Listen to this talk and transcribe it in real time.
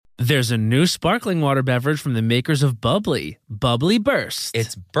There's a new sparkling water beverage from the makers of Bubbly, Bubbly Burst.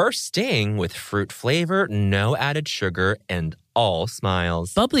 It's bursting with fruit flavor, no added sugar, and all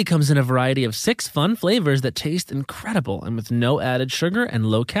smiles. Bubbly comes in a variety of 6 fun flavors that taste incredible, and with no added sugar and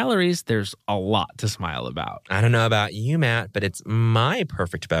low calories, there's a lot to smile about. I don't know about you, Matt, but it's my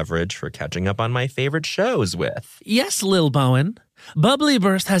perfect beverage for catching up on my favorite shows with. Yes, Lil Bowen. Bubbly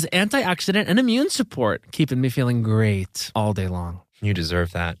Burst has antioxidant and immune support, keeping me feeling great all day long. You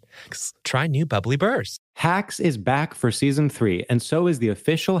deserve that. Try new Bubbly Burst. Hacks is back for season 3, and so is the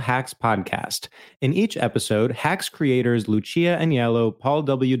official Hacks podcast. In each episode, Hacks creators Lucia Aniello, Paul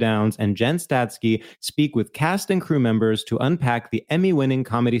W. Downs, and Jen Statsky speak with cast and crew members to unpack the Emmy-winning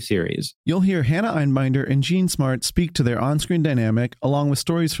comedy series. You'll hear Hannah Einbinder and Jean Smart speak to their on-screen dynamic, along with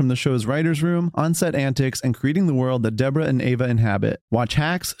stories from the show's writer's room, on-set antics, and creating the world that Deborah and Ava inhabit. Watch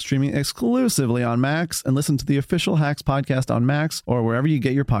Hacks, streaming exclusively on Max, and listen to the official Hacks podcast on Max or wherever you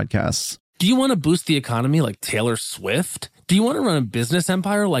get your podcasts. Do you want to boost the economy like Taylor Swift? Do you want to run a business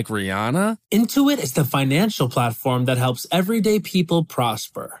empire like Rihanna? Intuit is the financial platform that helps everyday people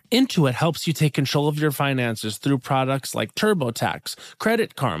prosper. Intuit helps you take control of your finances through products like TurboTax,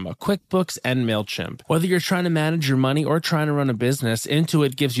 Credit Karma, QuickBooks, and MailChimp. Whether you're trying to manage your money or trying to run a business,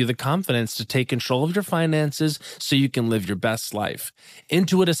 Intuit gives you the confidence to take control of your finances so you can live your best life.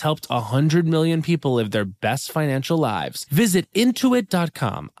 Intuit has helped 100 million people live their best financial lives. Visit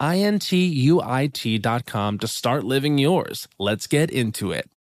Intuit.com, INTUIT.com to start living yours. Let's get into it.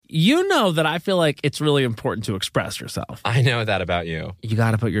 You know that I feel like it's really important to express yourself. I know that about you. You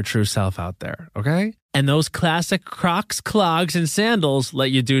got to put your true self out there, okay? And those classic Crocs, clogs, and sandals let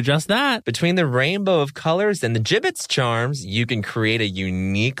you do just that. Between the rainbow of colors and the Jibbitz charms, you can create a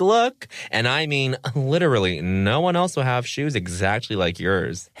unique look. And I mean, literally, no one else will have shoes exactly like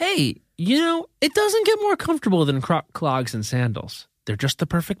yours. Hey, you know, it doesn't get more comfortable than clogs and sandals. They're just the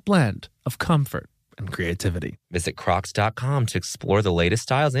perfect blend of comfort and creativity. Visit Crocs.com to explore the latest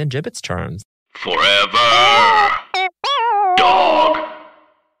styles and Jibbitz charms. Forever. Dog.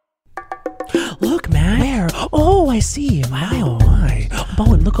 Look, man. Where? Oh, I see. My, oh, my.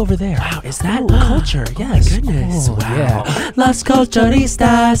 Bowen, look over there. Wow, is that culture? Yes. Oh, my goodness. Oh, wow. Yeah. Las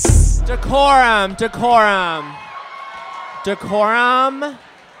culturistas. Decorum.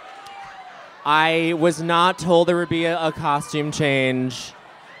 I was not told there would be a costume change.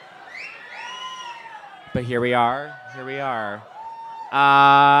 But here we are.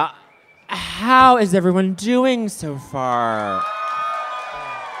 How is everyone doing so far?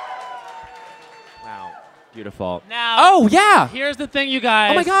 Wow, beautiful. Now, oh, yeah. Here's the thing, you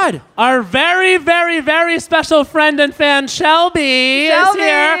guys. Oh, my God. Our very, very, very special friend and fan, Shelby, is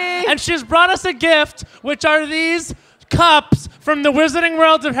here. And she's brought us a gift, which are these cups from the Wizarding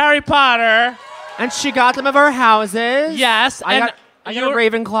World of Harry Potter. And she got them of our houses. Yes. I got a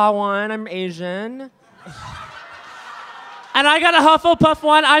Ravenclaw one. I'm Asian. And I got a Hufflepuff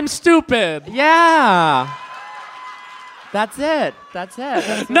one. I'm stupid. Yeah. That's it.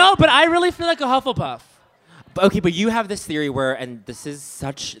 No, but I really feel like a Hufflepuff. Okay, but you have this theory where, and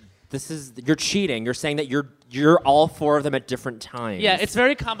you're cheating. You're saying that you're all 4 of them at different times. Yeah, it's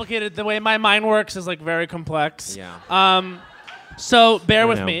very complicated. The way my mind works is like very complex. Yeah. So bear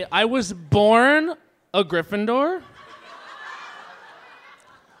with me. I was born a Gryffindor.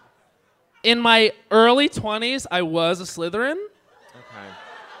 In my early 20s, I was a Slytherin. Okay.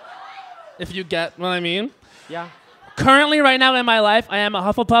 If you get what I mean. Yeah. Currently, right now in my life, I am a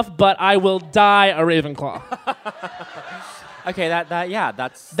Hufflepuff, but I will die a Ravenclaw. Okay,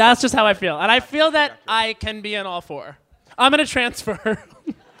 that's just how I feel. And I feel that I can be in all 4. I'm going to transfer.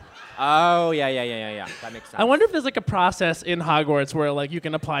 Oh, yeah. That makes sense. I wonder if there's like a process in Hogwarts where like you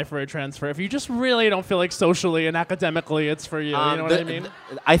can apply for a transfer if you just really don't feel like socially and academically it's for you. You know what I mean?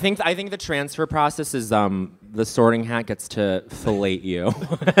 I think the transfer process is the Sorting Hat gets to fillet you,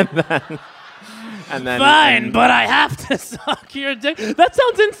 and then fine, but I have to suck your dick. That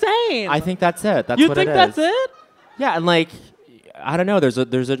sounds insane. I think that's it. That's you what think it is. That's it? Yeah, and like I don't know. There's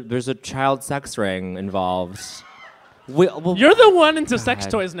a child sex ring involved. Well, you're the one into sex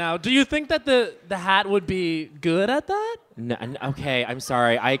toys now. Do you think that the hat would be good at that? No, okay, I'm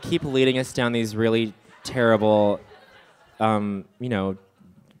sorry. I keep leading us down these really terrible,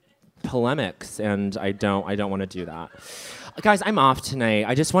 polemics, and I don't want to do that. Guys, I'm off tonight.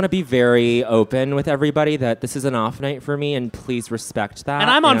 I just want to be very open with everybody that this is an off night for me, and please respect that. And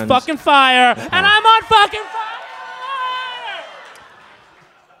I'm on fucking fire. And I'm on fucking fire.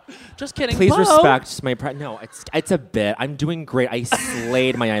 Just kidding. Please respect my no, it's a bit. I'm doing great. I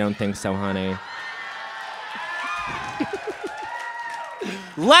slayed my I don't think so, honey.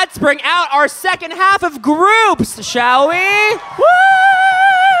 Let's bring out our second half of groups, shall we? Woo!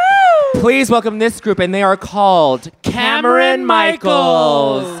 Please welcome this group, and they are called Cameron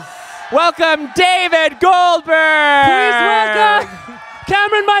Michaels. Welcome David Goldberg. Please welcome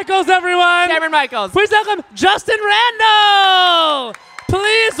Cameron Michaels, everyone. Cameron Michaels. Please welcome Justin Randall.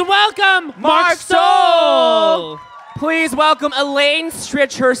 Please welcome Mark Stoll. Please welcome Elaine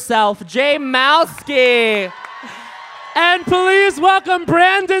Stritch herself, Jay Mowski. And please welcome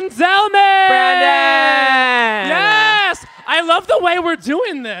Brandon Zellman. Brandon. Yes. I love the way we're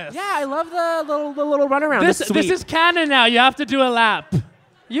doing this. Yeah, I love the little runaround. This is canon now. You have to do a lap.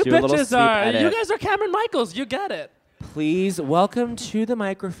 You Do a little bitches sweep are. edit. You guys are Cameron Michaels. You get it. Please welcome to the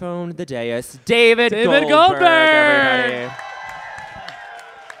microphone, the dais, David Goldberg. Everybody.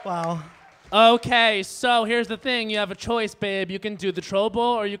 Wow. Okay, so here's the thing. You have a choice, babe. You can do the Troll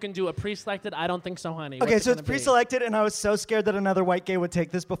Bowl or you can do a pre-selected. I don't think so, honey. Okay, What's so it it's gonna be? pre-selected, and I was so scared that another white gay would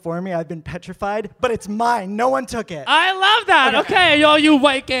take this before me. I've been petrified, but it's mine. No one took it. I love that. Okay, all you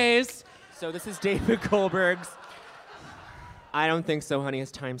white gays. So this is David Goldberg's. I don't think so, honey.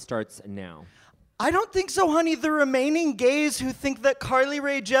 His time starts now. I don't think so, honey. The remaining gays who think that Carly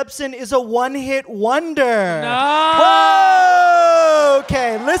Rae Jepsen is a one-hit wonder. No. Whoa!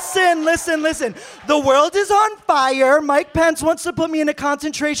 Okay, listen. The world is on fire. Mike Pence wants to put me in a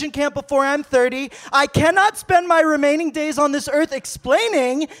concentration camp before I'm 30. I cannot spend my remaining days on this earth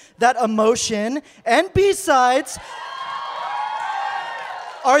explaining that emotion and B-sides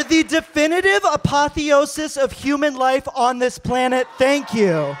are the definitive apotheosis of human life on this planet. Thank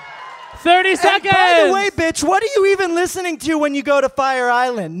you. 30 seconds. And by the way, bitch, what are you even listening to when you go to Fire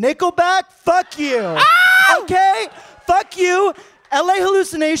Island? Nickelback? Fuck you. Okay? Fuck you. LA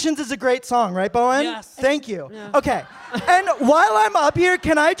Hallucinations is a great song, right, Bowen? Yes. Thank you. Yeah. Okay. And while I'm up here,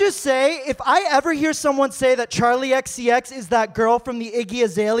 can I just say, if I ever hear someone say that Charlie XCX is that girl from the Iggy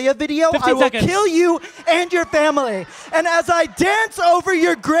Azalea video, 15 I will seconds. kill you and your family. And as I dance over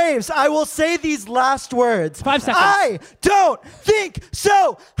your graves, I will say these last words. 5 seconds. I don't think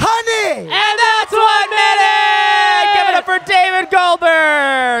so, honey! And that's 1 minute! Give it up for David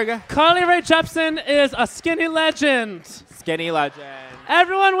Goldberg! Carly Rae Jepsen is a skinny legend. Skinny legend.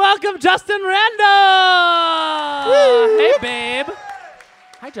 Everyone, welcome Justin Randall. Hey, babe.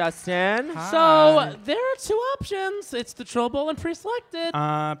 Hi, Justin. So there are two options. It's the Troll Bowl and pre-selected.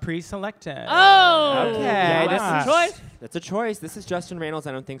 Pre-selected. Oh, Okay, that's yes. a choice. That's a choice. This is Justin Reynolds.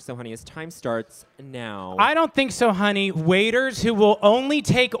 I don't think so, honey. His time starts now. I don't think so, honey. Waiters who will only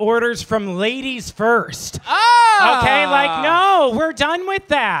take orders from ladies first. Okay, like, no, we're done with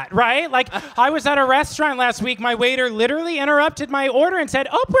that, right? Like, I was at a restaurant last week. My waiter literally interrupted my order and said,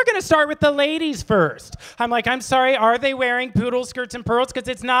 oh, we're going to start with the ladies first. I'm like, I'm sorry, are they wearing poodle skirts and pearls? Because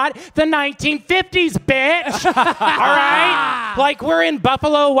it's not the 1950s, bitch. All right? Like, we're in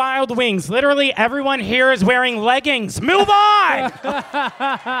Buffalo Wild Wings. Literally everyone here is wearing leggings. Move on!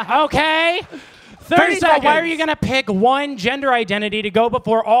 Okay? 30 First of all, why seconds. are you going to pick one gender identity to go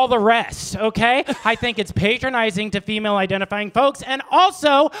before all the rest, okay? I think it's patronizing to female-identifying folks, and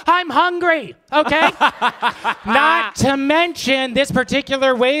also, I'm hungry, okay? Not to mention, this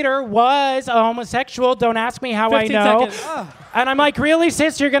particular waiter was a homosexual. Don't ask me how I 15 know. seconds. And I'm like, really,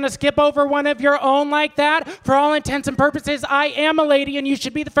 sis, you're going to skip over one of your own like that? For all intents and purposes, I am a lady, and you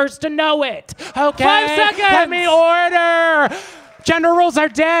should be the first to know it, okay? 5 seconds. Let me order. Gender roles are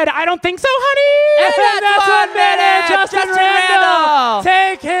dead. I don't think so, honey. And that's 1 minute. Justin Randall. Randall.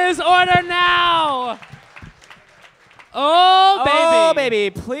 Take his order now. Oh, baby. Oh,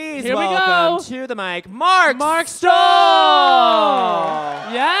 baby. Please Here we welcome go. to the mic, Mark Stoll.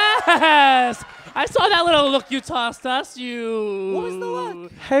 Yes. I saw that little look you tossed us. What was the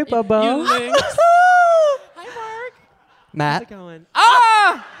look? Hey, You Bubba. linked. Hi, Mark. How's Matt. it going?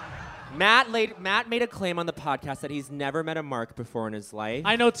 Ah! Matt made a claim on the podcast that he's never met a Mark before in his life.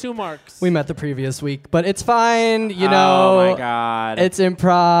 I know 2 Marks. We met the previous week, but it's fine. You know, Oh, my God. it's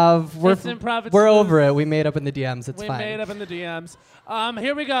improv. It's improv, it's we're smooth. over it. We made up in the DMs. It's We fine. made up in the DMs.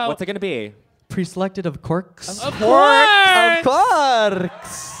 Here we go. What's it going to be? Pre-selected of corks. Of course. Of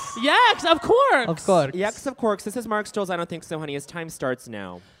corks. Yes, of course. Of corks. Yes, of course. This is Mark Stoll's I Don't Think So, honey. His time starts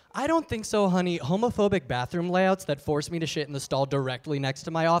now. I don't think so, honey. Homophobic bathroom layouts that force me to shit in the stall directly next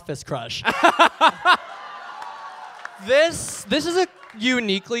to my office crush. This is a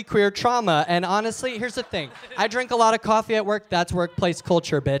uniquely queer trauma, and honestly, here's the thing. I drink a lot of coffee at work. That's workplace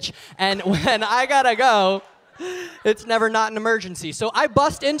culture, bitch. And when I gotta go, it's never not an emergency. So I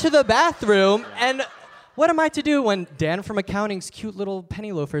bust into the bathroom, and what am I to do when Dan from accounting's cute little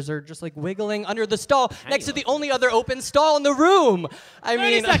penny loafers are just like wiggling under the stall next to the only other open stall in the room? I 30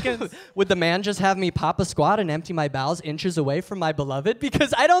 mean, seconds. would the man just have me pop a squat and empty my bowels inches away from my beloved?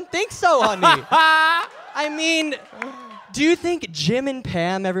 Because I don't think so, honey. I mean, Do you think Jim and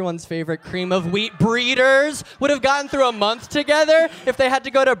Pam, everyone's favorite cream of wheat breeders, would have gotten through a month together if they had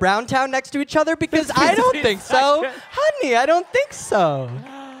to go to Browntown next to each other? Because I don't think so. Honey, I don't think so.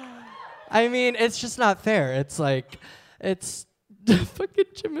 I mean, it's just not fair. It's like, it's fucking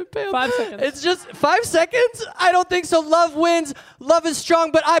Jim and Pam. 5 seconds. It's just 5 seconds? I don't think so. Love wins. Love is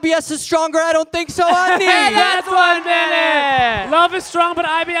strong, but IBS is stronger. I don't think so, honey. That's 1 minute. Love is strong, but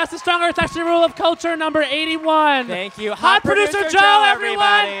IBS is stronger. It's actually rule of culture number 81. Thank you. Hot producer Joe, everyone.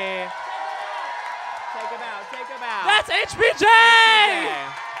 Everybody. Take him out. Take him out. That's HBJ.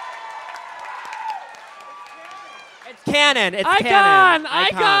 It's canon. It's Icon. canon.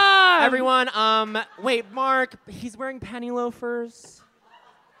 Icon. Everyone, wait, Mark, he's wearing penny loafers.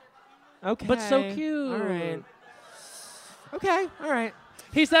 Okay. But so cute. All right. Okay, all right.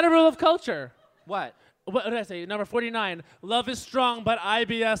 He said a rule of culture. What? What did I say? Number 49. Love is strong, but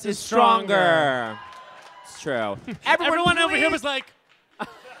IBS is Stronger. It's true. Everyone over here was like,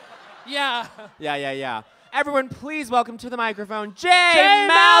 yeah. Yeah. Everyone, please welcome to the microphone, Jay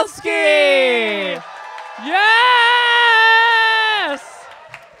Malski. Yes!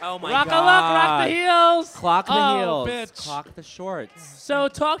 Oh my rock God. a luck, rock the heels. Clock the heels. Bitch. Clock the shorts. So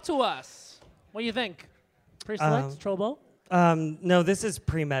talk to us. What do you think? Pre-select, Trobo? No, this is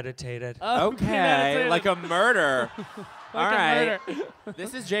premeditated. Okay, like a murder. All right. murder.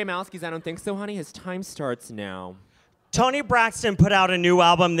 This is Jay Malski's I Don't Think So, Honey. His time starts now. Toni Braxton put out a new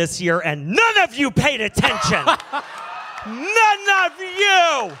album this year, and none of you paid attention. None of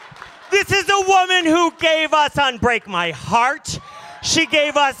you. This is a woman who gave us Unbreak My Heart. She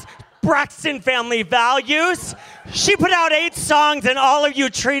gave us Braxton Family Values. She put out 8 songs, and all of you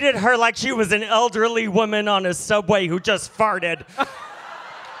treated her like she was an elderly woman on a subway who just farted.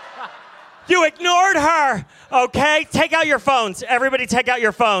 You ignored her, okay? Take out your phones. Everybody take out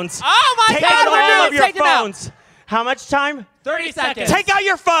your phones. Oh, my take God, out we're all doing of your taking out. phones. How much time? 30 seconds. Take out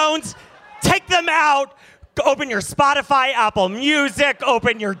your phones. Take them out. Open your Spotify, Apple Music,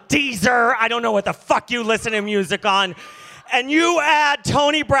 open your Deezer. I don't know what the fuck you listen to music on. And you add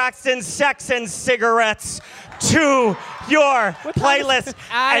Toni Braxton's Sex and Cigarettes to your playlist.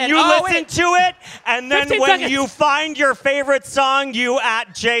 And you listen to it. And then when you find your favorite song, you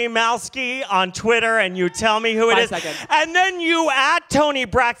at Jay Malski on Twitter and you tell me who it is. 5 seconds. And then you add Toni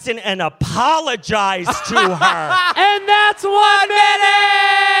Braxton and apologize to her. And that's 1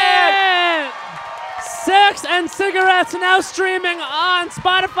 minute! Sex and Cigarettes now streaming on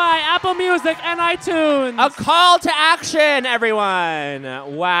Spotify, Apple Music, and iTunes. A call to action, everyone.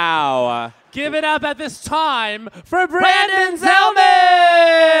 Wow. Give it up at this time for Brandon Zellman.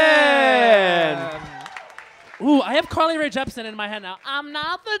 Ooh, I have Carly Rae Jepsen in my head now. I'm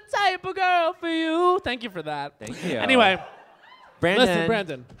not the type of girl for you. Thank you for that. Thank you. Anyway, Brandon. listen,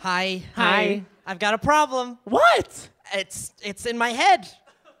 Brandon. Hi. Hi. I've got a problem. What? It's in my head.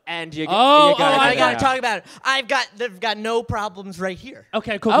 And you, I gotta gotta talk about it. They've got no problems right here.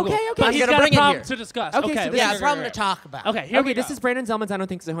 Okay, cool. Okay. But I'm he's gonna got bring a it problem here. to discuss. Okay, Okay, so Yeah, a problem to talk about. Okay, here we go. This is Brandon Zellman's I Don't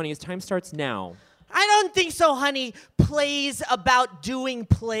Think So, Honey. His time starts now. I don't think so, honey. Plays about doing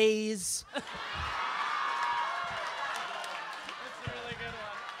plays.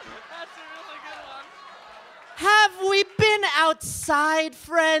 Have we been outside,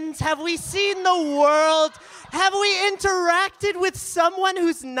 friends? Have we seen the world? Have we interacted with someone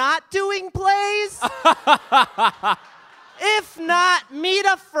who's not doing plays? If not, meet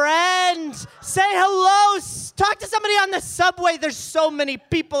a friend. Say hello. Talk to somebody on the subway. There's so many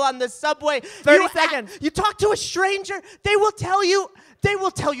people on the subway. 30 seconds. You talk to a stranger, they will tell you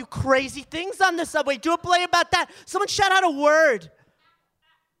crazy things on the subway. Do a play about that. Someone shout out a word.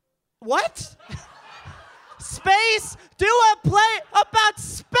 What? Space? Do a play about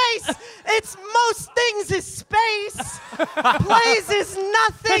space. It's most things is space. Plays is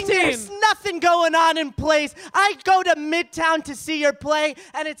nothing. 15. There's nothing going on in plays. I go to Midtown to see your play,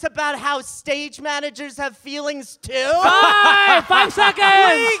 and it's about how stage managers have feelings too. 5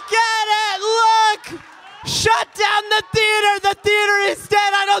 seconds. We get it. Look. Shut down the theater. The theater is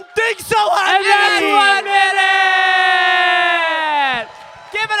dead. I don't think so, honey. And that's 1 minute.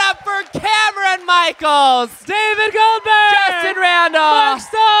 Give it up for Cameron Michaels, David Goldberg, Justin Randall, Mark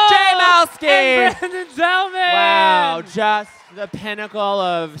Stone, Jay Malski, and Brandon Zellman. Wow, just the pinnacle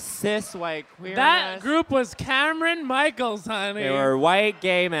of cis white queerness. That group was Cameron Michaels, honey. They were white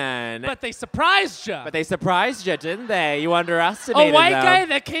gay men. But they surprised you. But they surprised you, didn't they? You underestimated A white them. guy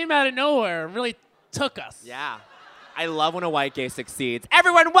that came out of nowhere and really took us. Yeah. I love when a white gay succeeds.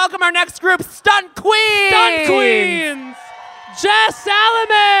 Everyone, welcome our next group, Stunt Queens! Stunt Queens! Jess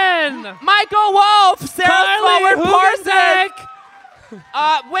Salomon! Michael Wolf! Sarah Carly Forward-Parsons!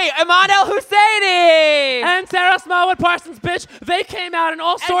 Wait, Iman El Husseini! And Sarah Smallwood Parsons, bitch. They came out in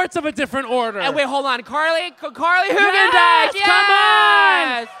all sorts of a different order. And wait, hold on. Carly Hugendijk! Yes!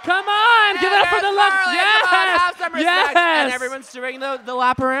 Yes! Come on! Give it up for the look! Carly, Yes! come on, have some respect. Yes! And everyone's doing the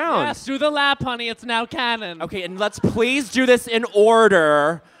lap around. Yes, do the lap, honey. It's now canon. Okay, and let's please do this in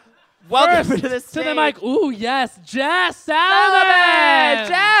order. Welcome First, to the stage. To the mic. Ooh, yes. Jess Salomon!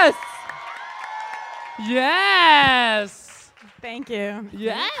 Jess! Yes! Thank you.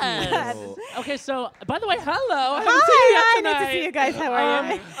 Yes. Okay, so, by the way, hello. I Hi, haven't seen you yet nice to see you guys. How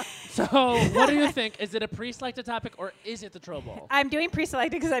are you? So, what do you think? Is it a pre-selected topic or is it the Troll Bowl? I'm doing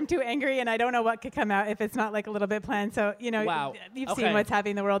pre-selected because I'm too angry and I don't know what could come out if it's not like a little bit planned. So, Wow. you've Okay. seen what's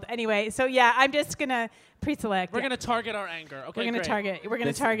happening in the world. Anyway, so yeah, I'm just going to pre-select. We're going to target our anger. Okay, We're going to target. We're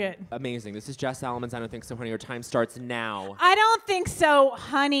going to target. Amazing. This is Jess Salomons. I don't think so, honey. Your time starts now. I don't think so,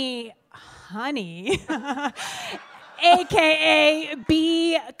 honey. AKA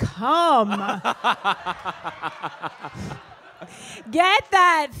become. Get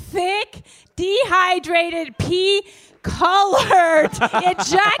that thick, dehydrated, pea-colored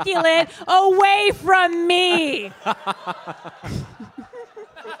ejaculate away from me. If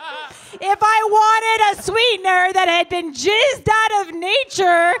I wanted a sweetener that had been jizzed out of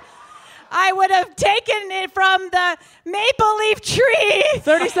nature, I would have taken it from the maple leaf tree.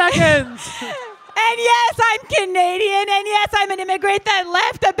 30 seconds. And yes, I'm Canadian, and yes, I'm an immigrant that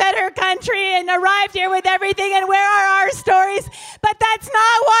left a better country and arrived here with everything, and where are our stories? But that's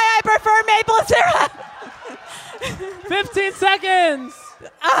not why I prefer maple syrup. 15 seconds.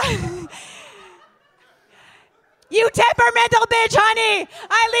 You temperamental bitch, honey.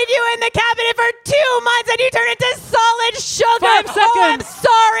 I leave you in the cabinet for 2 months and you turn into solid sugar. 5 seconds. Oh, I'm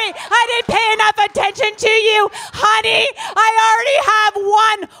sorry. I didn't pay enough attention to you, honey. I already have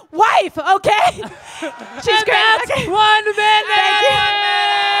one wife, okay? She's And great. that's Okay. 1 minute. Thank you.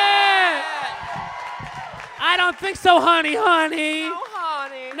 I don't think so, honey. No, honey.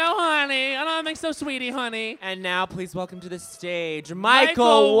 No, honey. I don't think so, sweetie, honey. And now, please welcome to the stage,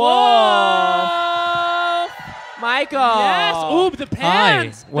 Michael Wolf. Michael. Yes. Ooh, the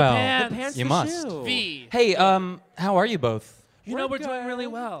pants. Hi. Well, the pants. The pants you for must. shoe. V. Hey, how are you both? You know we're doing really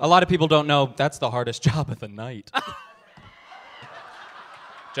well. A lot of people don't know that's the hardest job of the night.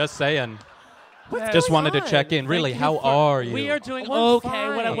 Just saying. Just wanted to check in. Really, how are you? We are doing Oh, okay.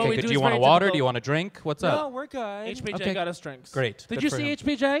 fine. What Okay, we good. do Do is you want a very water? difficult. Do you want a drink? What's No, up? we're good. HPJ Okay. got us drinks. Great. Did Good you for see him.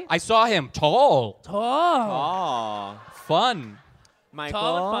 HPJ? I saw him. Tall. Tall. Aw. Fun. Michael,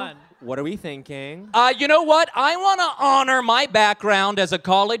 Tall and fun. what are we thinking? You know what? I want to honor my background as a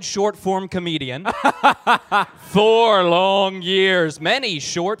college short-form comedian. 4 long years, many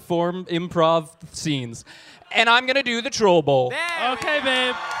short-form improv scenes. And I'm going to do the Troll Bowl. Okay,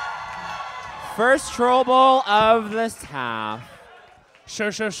 babe. First Troll Bowl of this half. Sure.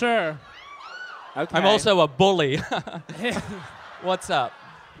 Okay. I'm also a bully. What's up?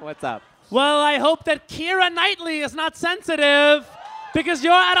 What's up? Well, I hope that Keira Knightley is not sensitive because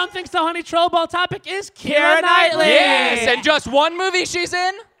your I don't think so, honey, Troll Ball topic is Keira Knightley. Yes, and just one movie she's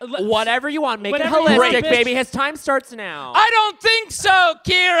in? Whatever you want. Make Whatever it you want, holistic, bitch. baby. His time starts now. I don't think so,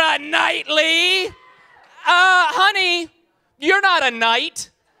 Keira Knightley. Honey, you're not a knight.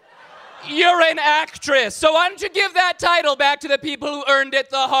 You're an actress. So why don't you give that title back to the people who earned it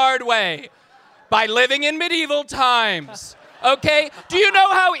the hard way? By living in medieval times. Okay? Do you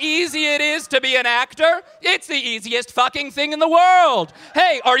know how easy it is to be an actor? It's the easiest fucking thing in the world.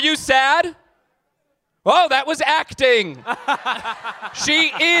 Hey, are you sad? Oh, that was acting.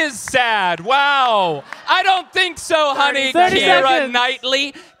 She is sad. Wow. I don't think so, honey, 30 Keira seconds.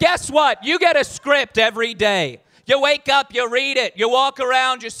 Knightley. Guess what? You get a script every day. You wake up, you read it, you walk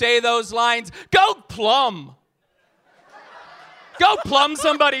around, you say those lines. Go plumb. Go plumb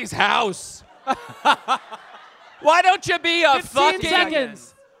somebody's house. Why don't you be a 15 fucking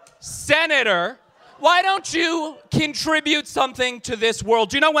seconds. senator? Why don't you contribute something to this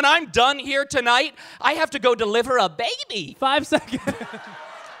world? Do you know when I'm done here tonight, I have to go deliver a baby 5 seconds.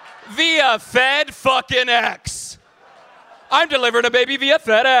 via Fed fucking X. I'm delivering a baby via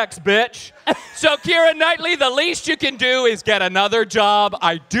FedEx, bitch. So, Keira Knightley, the least you can do is get another job.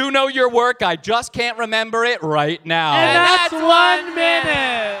 I do know your work. I just can't remember it right now. And that's 1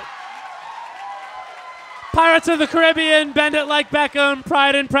 minute. Pirates of the Caribbean, Bend It Like Beckham,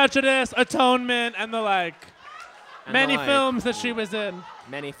 Pride and Prejudice, Atonement, and the like. And Many the like. films that she was in.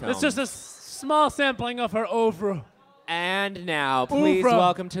 Many films. It's just a small sampling of her oeuvre. And now, please Oofra.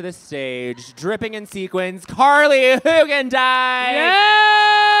 welcome to the stage, dripping in sequins, Carly Hugendijk.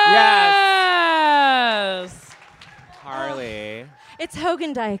 Yes! Carly. it's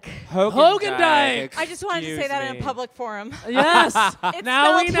Hogendijk. Hogendijk. I just wanted to say that in a public forum. Yes. It's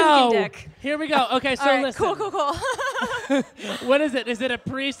Now we spelled know. Hogendijk. Here we go. Okay, so All right, listen. cool. What is it? Is it a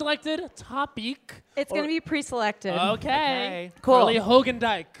pre-selected topic? It's going to be pre-selected. Okay. Cool. Carly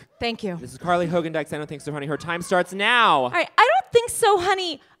Hogendijk. Thank you. This is Carly Hogendijk. I don't think so, honey. Her time starts now. All right, I don't think so,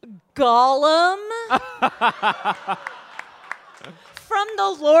 honey. Gollum from the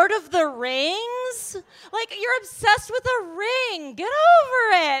Lord of the Rings? Like, you're obsessed with a ring. Get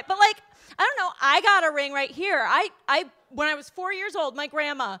over it. But, like, I don't know. I got a ring right here. When I was 4 years old, my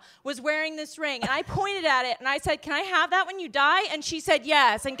grandma was wearing this ring, and I pointed at it, and I said, "Can I have that when you die?" And she said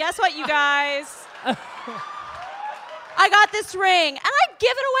yes. And guess what, you guys? I got this ring, and I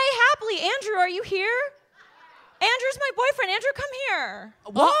give it away happily. Andrew, are you here? Andrew's my boyfriend. Andrew, come here.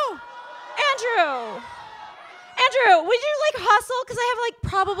 Whoa. Andrew, would you, like, hustle? Because I have, like,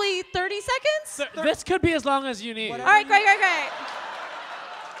 probably 30 seconds. This could be as long as you need. All right, great.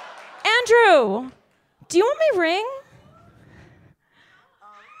 Andrew, do you want my ring?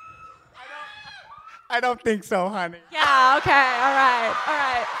 I don't think so, honey. Yeah, okay, all right.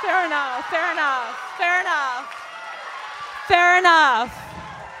 Fair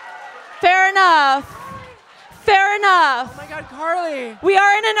enough. Oh my God, Carly. We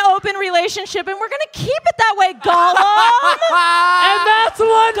are in an open relationship, and we're going to keep it that way, Gollum. And that's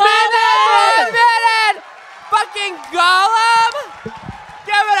 1 minute. 1 minute. Fucking Gollum.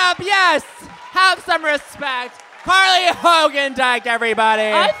 Give it up, yes. Have some respect. Carly Hogendijk,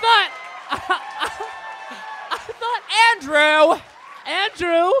 everybody. I thought Andrew.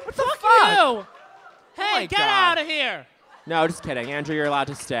 Fuck you. Hey, my get God. out of here. No, just kidding. Andrew, you're allowed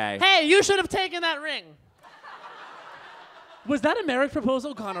to stay. Hey, you should have taken that ring. Was that a marriage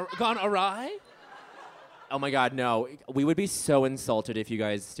proposal gone awry? Oh my God, no. We would be so insulted if you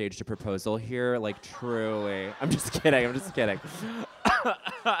guys staged a proposal here. Like, truly. I'm just kidding. Oh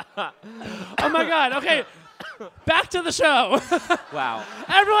my God, okay. Back to the show. Wow.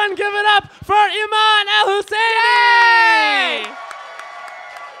 Everyone give it up for Iman El-Husseini!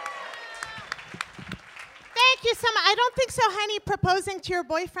 Thank you so much. I don't think so, honey, proposing to your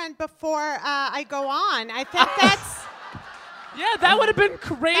boyfriend before I go on. I think that's... Yeah, that would have been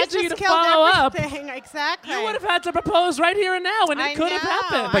crazy that just to killed follow up. everything. Exactly. You would have had to propose right here and now, and it could have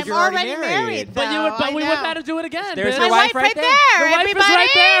happened. But I'm you're already already married, But though. we would have had to do it again. There's bitch. your wife right there. The wife everybody. is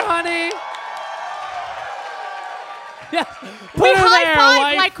right there, honey. Yeah. We Put her high there, five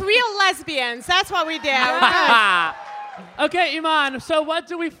wife. like real lesbians. That's what we do. Okay, Iman, so what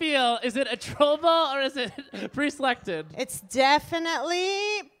do we feel? Is it a troll ball or is it pre-selected? It's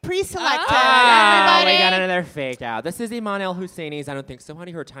definitely pre-selected. Oh, Everybody. we got another fake out. This is Iman El-Husseini's I Don't Think So,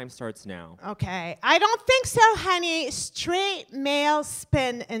 honey. Her time starts now. Okay. I don't think so, honey. Straight male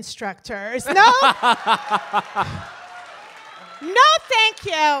spin instructors. No. No, thank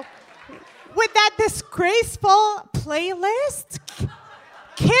you. With that disgraceful playlist,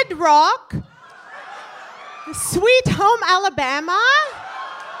 Kid Rock, Sweet Home Alabama,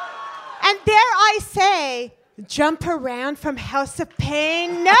 and dare I say, Jump Around from House of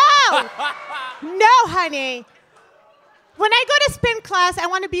Pain. No! No, honey. When I go to spin class, I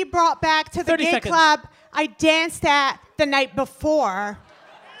want to be brought back to the 30 gay seconds. club I danced at the night before.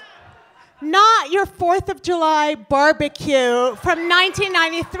 Not your 4th of July barbecue from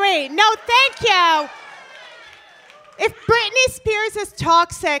 1993. No, thank you. If Britney Spears'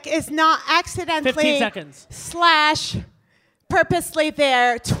 Toxic is not 15 accidentally seconds. / purposely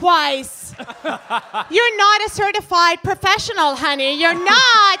there twice, you're not a certified professional, honey. You're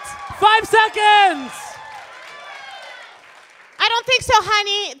not. 5 seconds. I don't think so,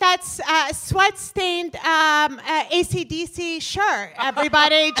 honey. That's a sweat-stained AC/DC shirt.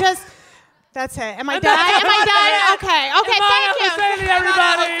 Everybody, just... That's it. Am I And done? that's Am I it. done? Okay, Iman thank you. El-Husseini,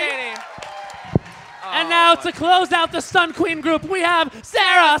 everybody. And now to close out the Stun Queen group, we have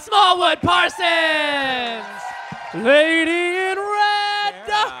Sarah Smallwood Parsons. Lady in red.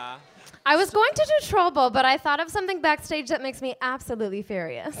 I was going to do troll ball, but I thought of something backstage that makes me absolutely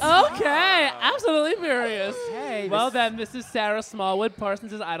furious. Okay, absolutely furious. Hey, Well then, this is Sarah Smallwood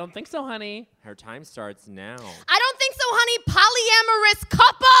Parsons' I Don't Think So, honey. Her time starts now. I don't think so, honey. Polyamorous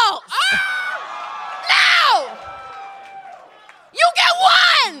couples. No! You get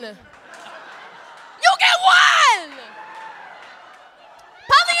one! You get one!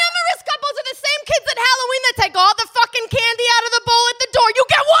 Polyamorous couples are the same kids at Halloween that take all the fucking candy out of the bowl at the door. You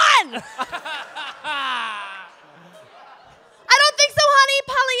get one! I don't think so, honey.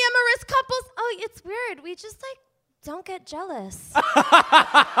 Polyamorous couples. Oh, it's weird. We just, like, don't get jealous.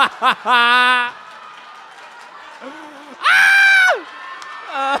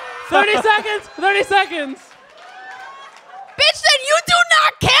 30 seconds. 30 seconds. Bitch, then You do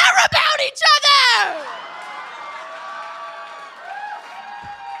not care about each other!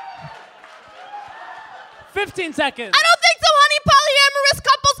 15 seconds. I don't think so, honey. Polyamorous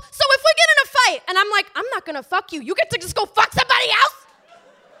couples. So if we get in a fight and I'm like, I'm not gonna fuck you, you get to just go fuck somebody else?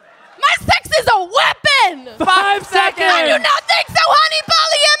 My sex is a weapon! 5 seconds. I do not think so, honey.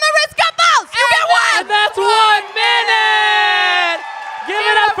 Polyamorous couples. You get one. And that's 1 minute. Give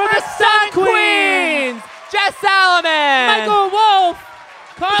it up for the Sun Queens. Jess Salomon, Michael Wolf,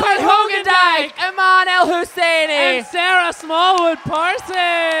 Carly Hogendijk, Iman El Husseini, and Sarah Smallwood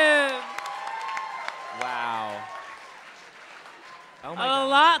Parsons. Wow. Oh my A God.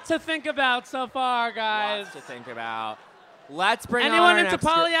 lot to think about so far, guys. Lots to think about. Let's bring Anyone on our into next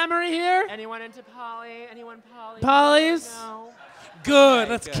polyamory here? Anyone into poly? Anyone poly? Polys? No. Good.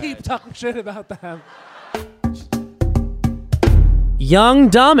 Okay, Let's good. keep talking shit about them. Young,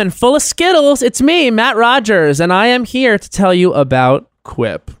 dumb, and full of Skittles, it's me, Matt Rogers, and I am here to tell you about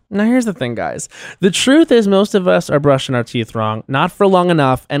Quip. Now, here's the thing, guys. The truth is most of us are brushing our teeth wrong, not for long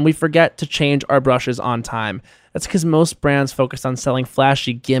enough, and we forget to change our brushes on time. That's because most brands focus on selling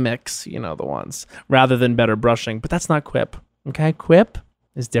flashy gimmicks, you know, the ones, rather than better brushing. But that's not Quip, okay? Quip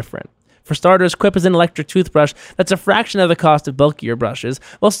is different. For starters, Quip is an electric toothbrush that's a fraction of the cost of bulkier brushes,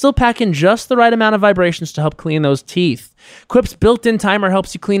 while still packing just the right amount of vibrations to help clean those teeth. Quip's built-in timer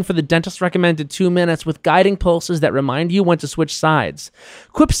helps you clean for the dentist-recommended 2 minutes with guiding pulses that remind you when to switch sides.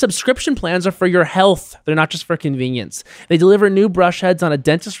 Quip's subscription plans are for your health. They're not just for convenience. They deliver new brush heads on a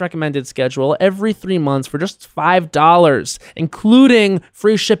dentist-recommended schedule every 3 months for just $5, including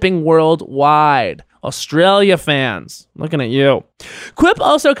free shipping worldwide. Australia fans, looking at you. Quip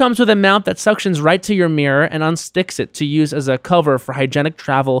also comes with a mount that suctions right to your mirror and unsticks it to use as a cover for hygienic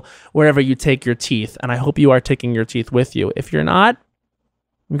travel wherever you take your teeth. And I hope you are taking your teeth with you. If you're not,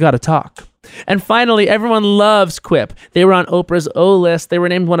 we gotta talk. And finally, everyone loves Quip. They were on Oprah's O List. They were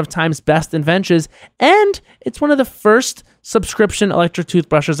named one of Time's best inventions. And it's one of the first subscription electric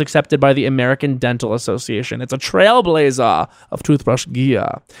toothbrushes accepted by the American Dental Association. It's a trailblazer of toothbrush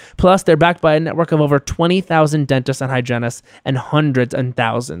gear. Plus, they're backed by a network of over 20,000 dentists and hygienists and hundreds and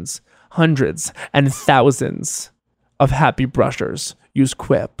thousands of happy brushers use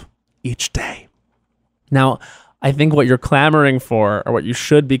Quip each day. Now, I think what you're clamoring for, or what you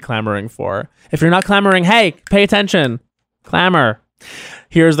should be clamoring for, if you're not clamoring, hey, pay attention, clamor.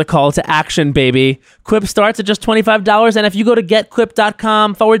 Here's the call to action, baby. Quip starts at just $25, and if you go to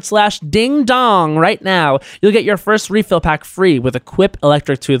getquip.com/ding dong right now, you'll get your first refill pack free with a Quip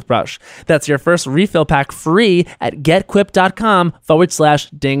electric toothbrush. That's your first refill pack free at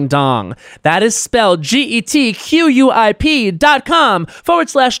getquip.com/ding dong. That is spelled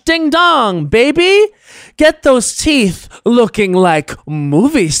GETQUIP.com/ding dong, baby. Get those teeth looking like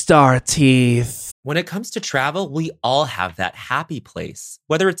movie star teeth. When it comes to travel, we all have that happy place.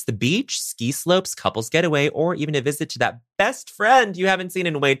 Whether it's the beach, ski slopes, couples getaway, or even a visit to that best friend you haven't seen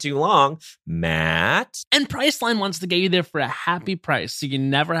in way too long, Matt. And Priceline wants to get you there for a happy price so you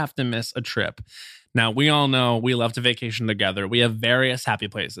never have to miss a trip. Now, we all know we love to vacation together. We have various happy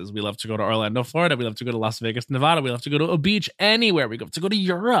places. We love to go to Orlando, Florida. We love to go to Las Vegas, Nevada. We love to go to a beach anywhere. We love to go to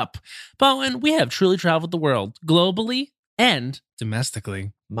Europe. But when we have truly traveled the world globally and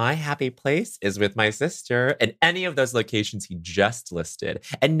domestically. My happy place is with my sister in any of those locations he just listed.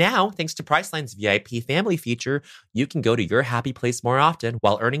 And now, thanks to Priceline's VIP family feature, you can go to your happy place more often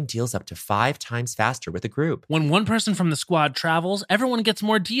while earning deals up to 5 times faster with a group. When one person from the squad travels, everyone gets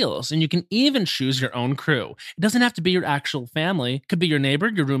more deals, and you can even choose your own crew. It doesn't have to be your actual family. It could be your neighbor,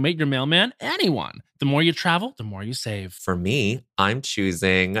 your roommate, your mailman, anyone. The more you travel, the more you save. For me, I'm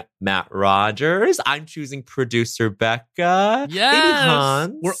choosing Matt Rogers. I'm choosing producer Becca. Yes! Baby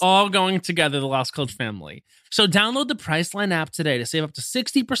Hans. We're all going together, the Lost Coach family. So download the Priceline app today to save up to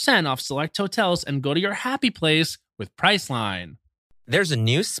 60% off select hotels and go to your happy place with Priceline. There's a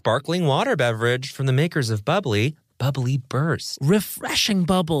new sparkling water beverage from the makers of Bubbly, Bubbly Burst. Refreshing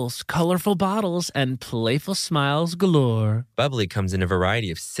bubbles, colorful bottles, and playful smiles galore. Bubbly comes in a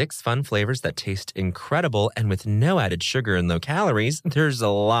variety of 6 fun flavors that taste incredible, and with no added sugar and low calories, there's a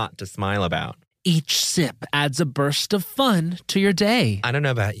lot to smile about. Each sip adds a burst of fun to your day. I don't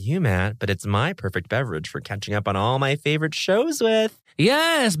know about you, Matt, but it's my perfect beverage for catching up on all my favorite shows with.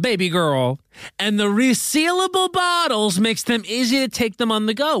 Yes, baby girl. And the resealable bottles makes them easy to take them on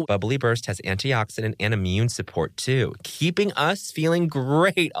the go. Bubbly Burst has antioxidant and immune support too, keeping us feeling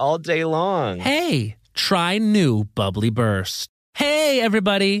great all day long. Hey, try new Bubbly Burst. Hey,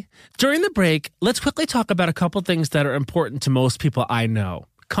 everybody. During the break, let's quickly talk about a couple things that are important to most people I know.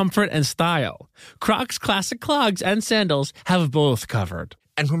 Comfort and style. Crocs classic clogs and sandals have both covered.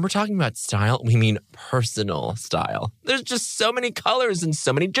 And when we're talking about style, we mean personal style. There's just so many colors and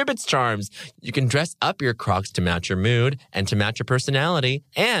so many Jibbitz charms. You can dress up your Crocs to match your mood and to match your personality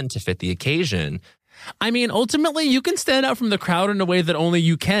and to fit the occasion. I mean, ultimately, you can stand out from the crowd in a way that only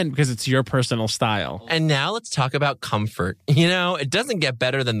you can because it's your personal style. And now let's talk about comfort. You know, it doesn't get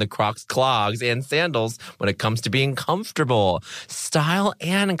better than the Crocs clogs and sandals when it comes to being comfortable. Style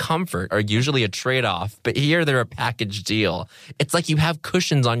and comfort are usually a trade-off, but here they're a package deal. It's like you have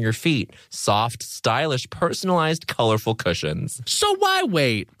cushions on your feet. Soft, stylish, personalized, colorful cushions. So why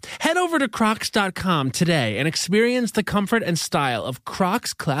wait? Head over to Crocs.com today and experience the comfort and style of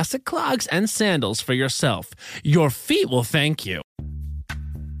Crocs classic clogs and sandals for yourself. Your feet will thank you.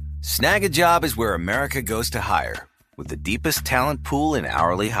 Snag a Job is where America goes to hire, with the deepest talent pool in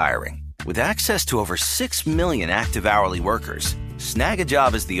hourly hiring. With access to over 6 million active hourly workers, Snag a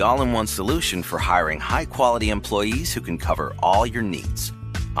Job is the all-in-one solution for hiring high-quality employees who can cover all your needs.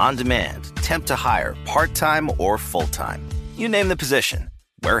 On demand, temp to hire, part-time or full-time. You name the position.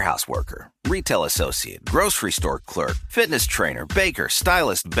 Warehouse worker, retail associate, grocery store clerk, fitness trainer, baker,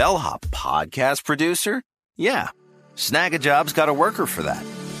 stylist, bellhop, podcast producer. Yeah, Snag a Job's got a worker for that.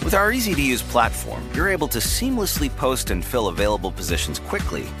 With our easy-to-use platform, you're able to seamlessly post and fill available positions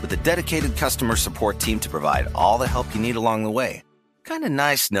quickly with a dedicated customer support team to provide all the help you need along the way. Kind of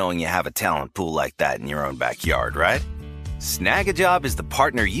nice knowing you have a talent pool like that in your own backyard, right? Snag a Job is the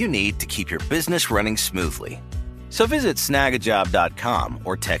partner you need to keep your business running smoothly. So visit snagajob.com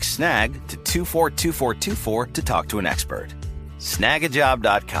or text snag to 242424 to talk to an expert.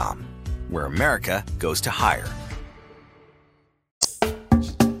 Snagajob.com, where America goes to hire.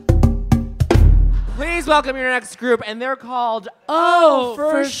 Please welcome your next group, and they're called Oh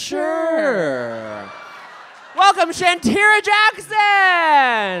For Sure. Welcome, Shantira Jackson.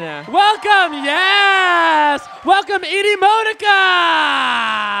 Welcome, yes. Welcome, Edie Modica.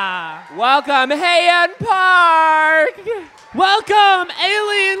 Welcome, Hayan Park. Welcome,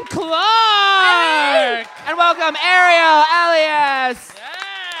 Aileen Clark. And welcome, Ariel Elias.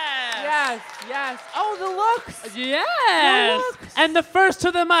 Yes. Oh, the looks. Yes. And the first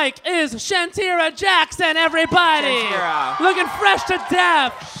to the mic is Shantira Jackson, everybody. Shantira. Looking fresh to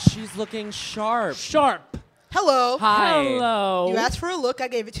death. She's looking sharp. Hello. Hi. Hello. You asked for a look. I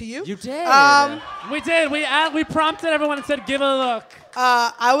gave it to you. You did. We did. We prompted everyone and said, give a look.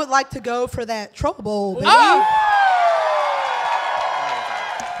 I would like to go for that Troll Bowl, baby. Oh!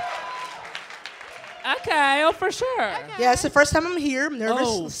 Okay, oh, for sure. Okay. Yeah, it's the first time I'm here. I'm nervous.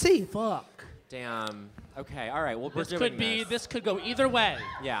 Oh, Let's see. Fuck. Damn. Okay, all right. Well, we're This doing this. this could go either way.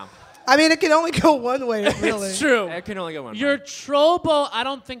 Yeah. I mean, it can only go one way, really. It's true. It can only go one way. Your Troll Bowl, I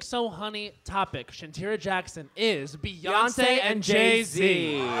don't think so, honey, topic, Shantira Jackson, is Beyonce and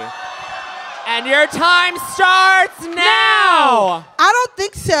Jay-Z. And your time starts now. I don't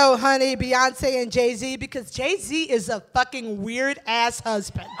think so, honey, Beyonce and Jay-Z, because Jay-Z is a fucking weird-ass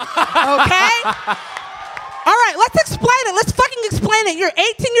husband. Okay? All right, let's explain it. Let's fucking explain it. You're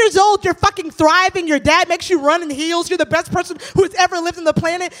 18 years old. You're fucking thriving. Your dad makes you run in heels. You're the best person who has ever lived on the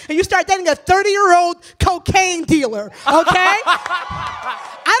planet. And you start dating a 30-year-old cocaine dealer, okay?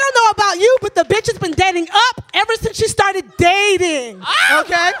 I don't know about you, but the bitch has been dating up ever since she started dating,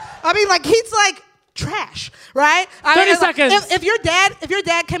 okay? I mean, like, he's like trash, right? 30 seconds. If your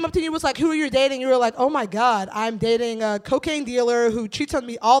dad came up to you and was like, who are you dating? You were like, oh my God, I'm dating a cocaine dealer who cheats on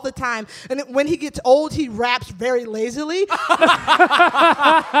me all the time. And when he gets old, he raps very lazily.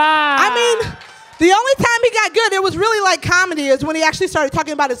 I mean, the only time he got good, it was really like comedy, is when he actually started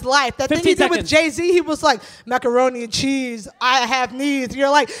talking about his life. That thing he did with Jay-Z, he was like, macaroni and cheese, I have needs.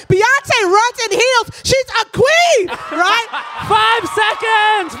 You're like, Beyonce runs in heels. She's a queen, right? 5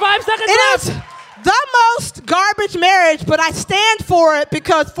 seconds. 5 seconds left. It is the most garbage marriage, but I stand for it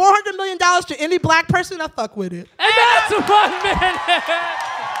because $400 million to any black person, I fuck with it. And that's 1 minute.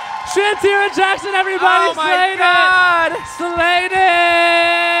 Shantira Jackson, everybody, Oh my God. Slate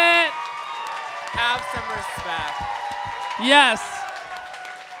it. Have some respect. Yes.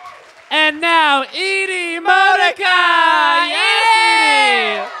 And now, Edie Modica.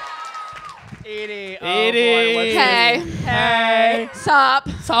 Yes, Edie. Oh Edie. Boy, what's Hey. Hey. Stop.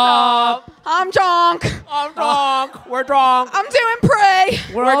 I'm drunk. I'm drunk. We're drunk. I'm doing pray.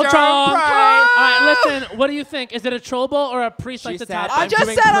 We're all doing drunk. pray. All right, listen. What do you think? Is it a Troll Bowl or a priest like the top? I just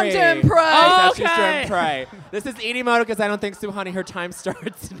said I'm doing pray. Oh, She's doing pray. This is Edie Modica's I Don't Think So, Honey. Her time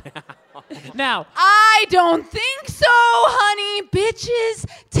starts now. Now. I don't think so, honey. Bitches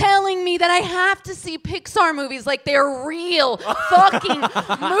telling me that I have to see Pixar movies like they're real fucking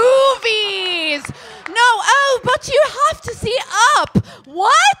movies. No, but you have to see Up.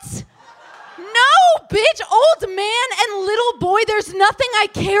 What? No, bitch, old man and little boy, there's nothing I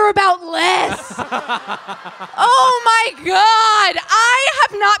care about less. Oh my God. I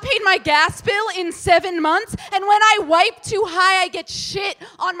have not paid my gas bill in 7 months, and when I wipe too high, I get shit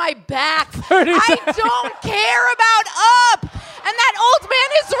on my back. I don't care about up. And that old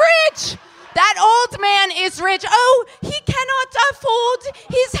man is rich. That old man is rich. Oh, he cannot afford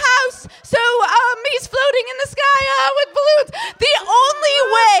his house, so he's floating in the sky with balloons. The only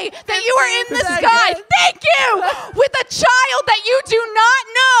way that you are in the sky, thank you, with a child that you do not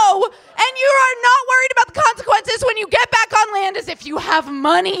know, and you are not worried about the consequences when you get back on land is if you have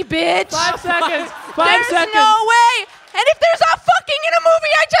money, bitch. 5 seconds. 5 There's seconds. no way. And if there's a fucking in a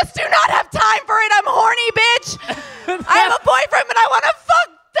movie, I just do not have time for it. I'm horny, bitch. I have a boyfriend, but I want to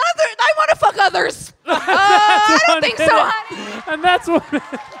fuck others. I don't think so, honey. And that's what.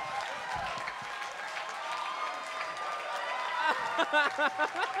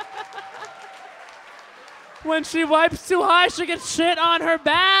 When she wipes too high, she gets shit on her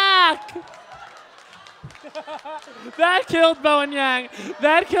back. That killed Bowen Yang.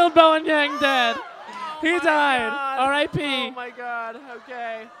 That killed Bowen Yang dead. He died. R.I.P. Oh my God.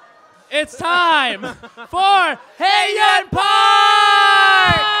 Okay. It's time for Haeyeon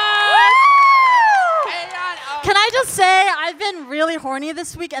Park! Can I just say, I've been really horny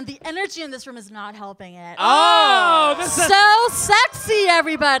this week, and the energy in this room is not helping it. Oh, this is so sexy,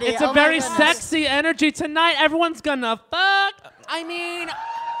 everybody. It's a my very goodness. sexy energy tonight. Everyone's gonna fuck. I mean,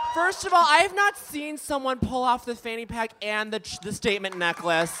 first of all, I have not seen someone pull off the fanny pack and the statement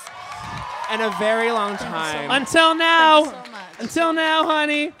necklace in a very long time. Until now. Thank you so much. Until now,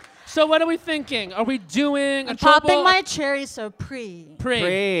 honey. So what are we thinking? Are we doing a I'm popping triple? my cherry, so pre.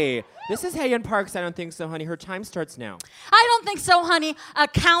 This is Haeyeon Park's I Don't Think So, Honey. Her time starts now. I don't think so, honey.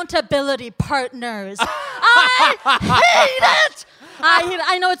 Accountability partners. I hate it! I hate it.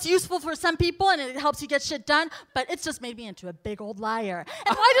 I know it's useful for some people and it helps you get shit done, but it's just made me into a big old liar.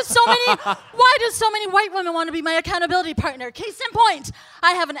 And why do so many white women want to be my accountability partner? Case in point,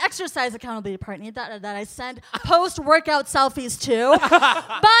 I have an exercise accountability partner that I send post-workout selfies to.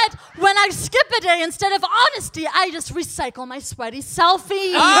 But when I skip a day, instead of honesty, I just recycle my sweaty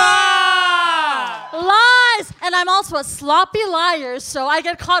selfies. Lies! And I'm also a sloppy liar, so I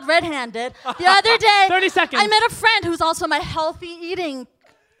get caught red-handed. The other day, 30 seconds. I met a friend who's also my healthy eating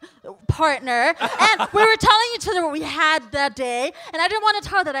partner, and we were telling each other what we had that day, and I didn't want to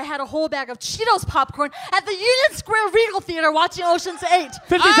tell her that I had a whole bag of Cheetos popcorn at the Union Square Regal Theater watching Ocean's 8.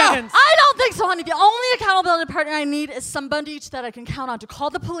 50 seconds. I don't think so, honey. The only accountability partner I need is somebody that I can count on to call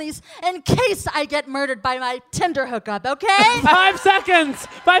the police in case I get murdered by my Tinder hookup, okay? 5 seconds.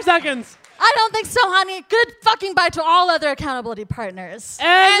 5 seconds. I don't think so, honey. Good fucking bye to all other accountability partners.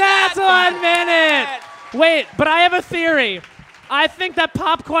 And that's 1 minute. Wait, but I have a theory. I think that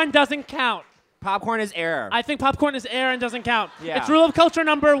popcorn doesn't count. Popcorn is air. I think popcorn is air and doesn't count. Yeah. It's rule of culture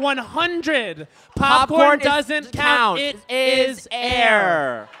number 100. Popcorn doesn't count. It is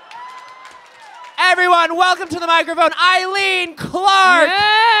air. Everyone, welcome to the microphone, Eileen Clark.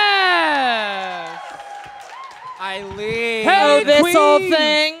 Yes. Eileen. Hey, this queen. whole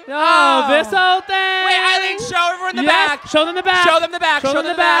thing. Oh, this whole thing. Wait, Eileen, show everyone the Yes, back. Show them the back. Show them the back. Show them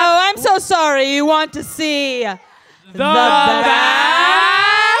the back. Oh, I'm so sorry. You want to see the back.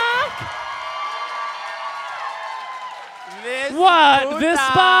 What? This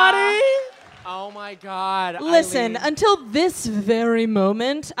body? Oh my God. Listen, Eileen. until this very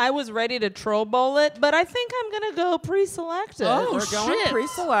moment, I was ready to troll bowl it, but I think I'm gonna go pre-selected. Oh, we're going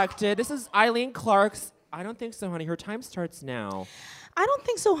pre-selected. This is Eileen Clark's I Don't Think So, Honey. Her time starts now. I don't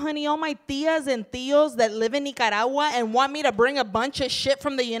think so, honey. All my tias and tios that live in Nicaragua and want me to bring a bunch of shit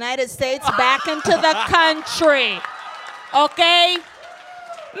from the United States back into the country. Okay?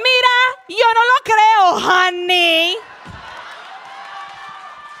 Mira, yo no lo creo, honey.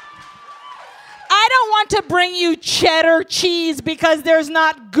 I don't want to bring you cheddar cheese because there's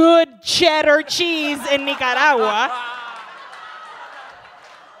not good cheddar cheese in Nicaragua.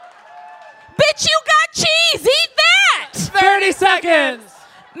 Bitch, you got cheese. Eat that. 30 seconds.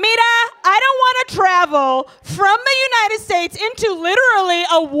 Mira, I don't want to travel from the United States into literally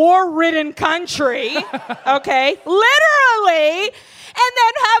a war-ridden country, okay? Literally, and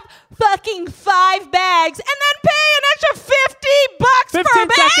then have fucking 5 bags and then pay an extra $50 per 15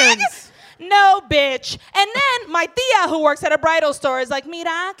 bag? seconds. No, bitch. And then my tia who works at a bridal store is like,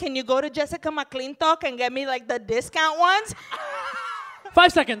 Mira, can you go to Jessica McClintock and get me like the discount ones?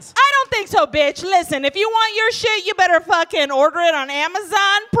 5 seconds. I don't think so, bitch. Listen, if you want your shit, you better fucking order it on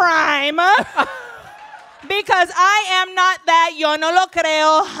Amazon Prime. Because I am not that yo no lo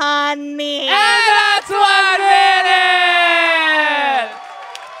creo, honey. And that's 1 minute.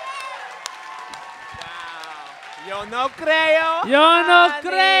 Yo no creo. Yo no honey.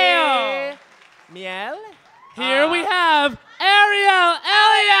 creo. Miel? Here we have Ariel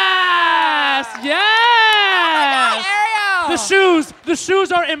Elias. Yes. Ariel. The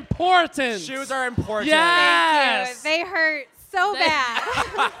shoes are important. Shoes are important. Yes. They hurt so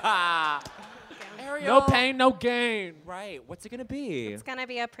bad. Ariel. No pain, no gain. Right. What's it gonna be? It's gonna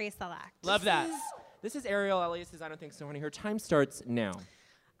be a pre-select. Love that. This is Ariel Elias's I Don't Think So, Honey. Her time starts now.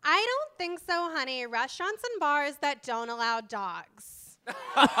 I don't think so, honey. Restaurants and bars that don't allow dogs.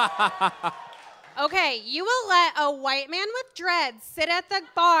 Okay, you will let a white man with dreads sit at the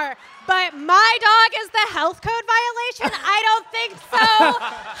bar, but my dog is the health code violation? I don't think so,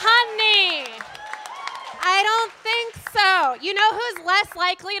 honey. I don't think so. You know who's less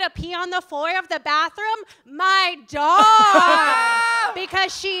likely to pee on the floor of the bathroom? My dog.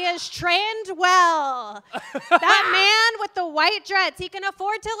 Because she is trained well. That man with the white dreads, he can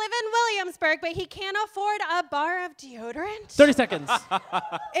afford to live in Williamsburg, but he can't afford a bar of deodorant. 30 seconds.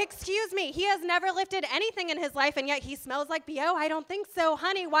 Excuse me, he has never lifted anything in his life, and yet he smells like B.O.? I don't think so.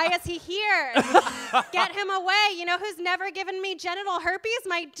 Honey, why is he here? Get him away. You know who's never given me genital herpes?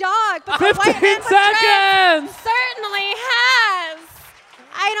 My dog. But the white man with 15 seconds. dreads certainly has.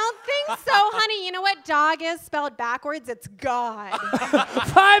 I don't think so, honey. You know what dog is spelled backwards? It's God.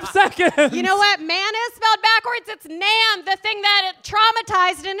 5 seconds. You know what man is spelled backwards? It's Nam, the thing that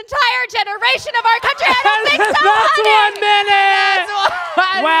traumatized an entire generation of our country. I don't think so,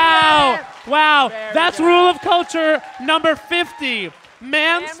 honey. Wow. Wow. That's rule of culture number 50.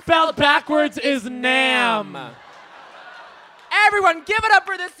 Man spelled backwards is Nam. Everyone, give it up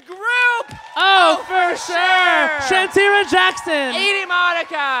for this group! Oh, for sure! Shantira Jackson! Edie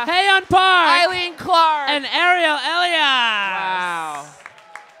Monica! Heyon Park! Eileen Clark! And Ariel Elias! Wow.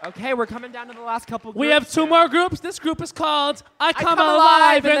 Okay, we're coming down to the last couple groups. We have 2 more groups. This group is called I Come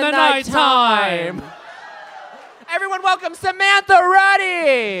Alive in the Nighttime. Everyone welcome Samantha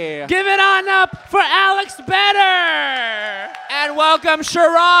Ruddy! Give it on up for Alex Better! And welcome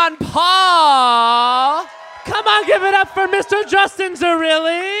Sharon Paul! Come on, give it up for Mr. Justin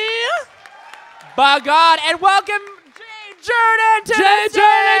Zerilli. By God, and welcome Jay Jordan to Jay the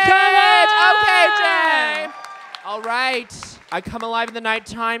Jordan, come stage. on. Okay, Jay. All right. I Come Alive in the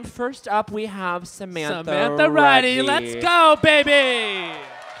Nighttime. First up, we have Samantha Ruddy. Let's go, baby.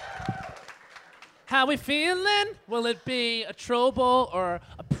 How we feeling? Will it be a troll bowl or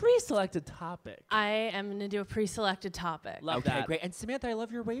a pre-selected topic? I am going to do a pre-selected topic. Love that. Okay, great. And Samantha, I love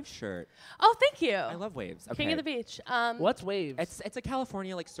your wave shirt. Oh, thank you. I love waves. Okay. King of the beach. What's waves? It's a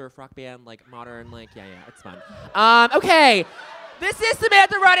California like surf rock band, like modern, like yeah, it's fun. Okay. This is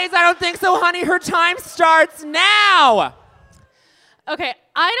Samantha Ruddy's I Don't Think So, Honey. Her time starts now. Okay,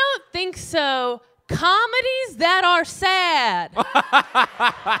 I don't think so. Comedies that are sad.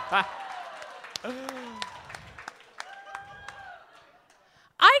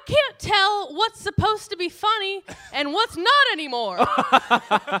 I can't tell what's supposed to be funny and what's not anymore.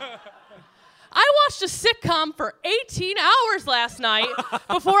 I watched a sitcom for 18 hours last night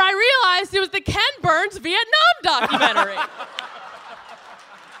before I realized it was the Ken Burns Vietnam documentary.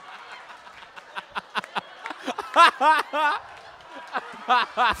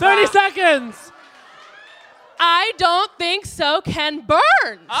 – 30 seconds. I don't think so, Ken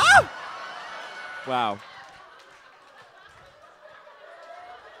Burns. Oh! Wow.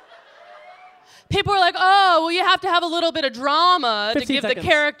 People are like, oh, well, you have to have a little bit of drama to 15 give seconds. the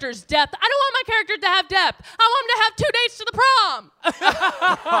characters depth. I don't want my character to have depth. I want him to have 2 dates to the prom.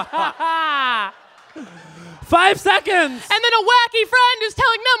 5 seconds. And then a wacky friend who's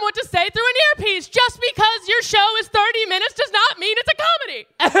telling them what to say through an earpiece. Just because your show is 30 minutes does not mean it's a comedy.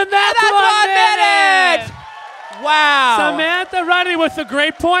 And that's 1 minute. Wow. Samantha Ruddy with a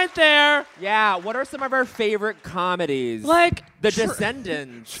great point there. Yeah, what are some of our favorite comedies? Like The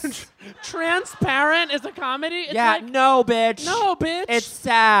Descendants. Transparent is a comedy? It's yeah, like, no, bitch. No, bitch. It's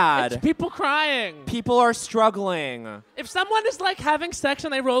sad. It's people crying. People are struggling. If someone is like having sex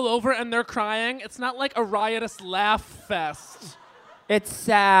and they roll over and they're crying, it's not like a riotous laugh fest. It's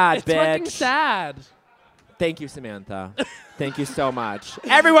sad, it's bitch. fucking sad. Thank you, Samantha. Thank you so much.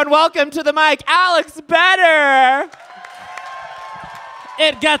 Everyone, welcome to the mic, Alex Better.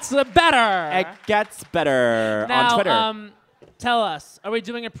 It gets better. It gets better now, on Twitter. Tell us, are we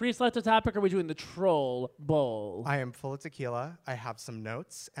doing a pre-selected topic or are we doing the troll bowl? I am full of tequila. I have some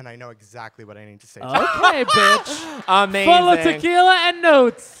notes, and I know exactly what I need to say. Okay, bitch. Amazing. Full of tequila and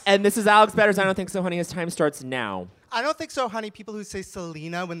notes. And this is Alex Better's I Don't Think So, Honey. His time starts now. I don't think so, honey. People who say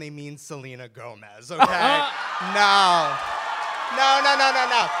Selena when they mean Selena Gomez, okay? No.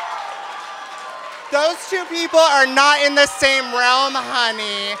 Those two people are not in the same realm,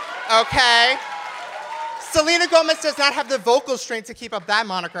 honey, okay? Selena Gomez does not have the vocal strength to keep up that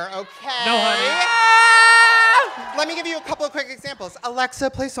moniker, okay? No, honey. Let me give you a couple of quick examples. Alexa,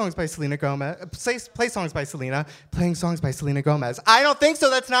 play songs by Selena Gomez. Play songs by Selena. Playing songs by Selena Gomez. I don't think so.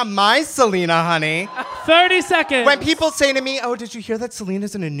 That's not my Selena, honey. 30 seconds. When people say to me, oh, did you hear that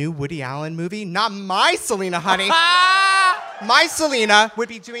Selena's in a new Woody Allen movie? Not my Selena, honey. My Selena would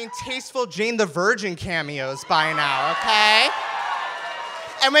be doing tasteful Jane the Virgin cameos by now, okay?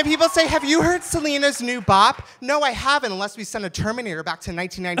 And when people say, have you heard Selena's new bop? No, I haven't, unless we sent a Terminator back to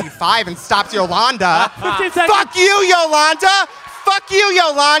 1995 and stopped Yolanda. 15 seconds. Fuck you, Yolanda! Fuck you,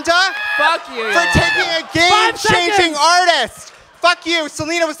 Yolanda! Fuck you, For Yolanda. taking a game-changing artist! Fuck you,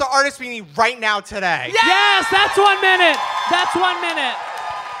 Selena was the artist we need right now today. Yes, that's 1 minute. That's 1 minute.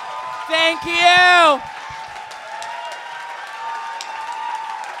 Thank you.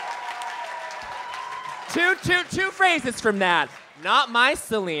 Two phrases from that. Not my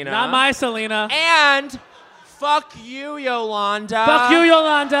Selena. Not my Selena. And fuck you, Yolanda. Fuck you,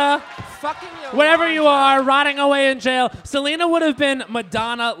 Yolanda. Fucking Yolanda. Wherever you are, rotting away in jail. Selena would have been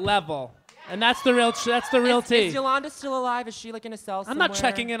Madonna level. And that's the real tea. Is Yolanda still alive? Is she like in a cell somewhere? I'm not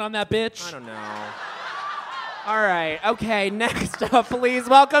checking in on that bitch. I don't know. All right. Okay, next up, please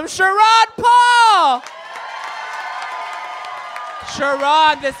welcome Sharon Paul.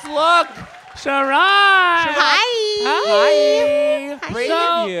 Sharon, this look. Sharon. Hi. Hi.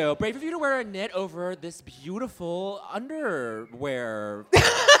 Brave of you to wear a knit over this beautiful underwear.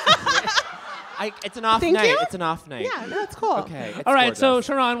 It's an off Thank night. you. It's an off night. Yeah, that's cool. Okay. All right, so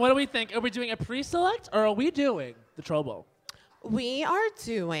Sharon, what do we think? Are we doing a pre-select or are we doing the Troll? We are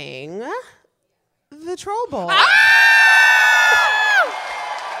doing the Troll Bowl.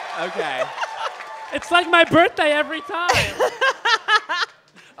 Okay. It's like my birthday every time.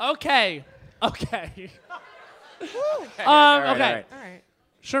 Okay. Okay. All right. Okay. All right.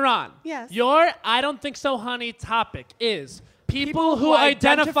 Sharon. Yes. Your I don't think so, honey topic is people who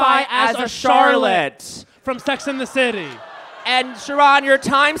identify as a Charlotte from Sex and the City. And Sharon, your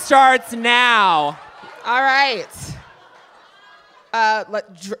time starts now. All right.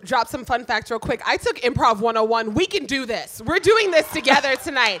 Drop some fun facts real quick. I took Improv 101. We can do this. We're doing this together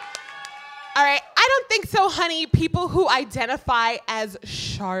tonight. All right. I don't think so, honey. People who identify as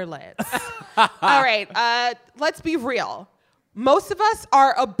Charlottes. All right. Let's be real. Most of us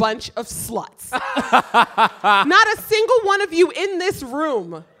are a bunch of sluts. Not a single one of you in this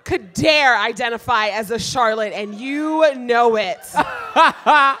room could dare identify as a Charlotte, and you know it.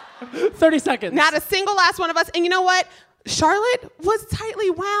 30 seconds. Not a single last one of us. And you know what? Charlotte was tightly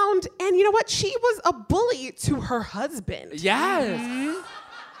wound, and you know what? She was a bully to her husband. Yes. Mm-hmm.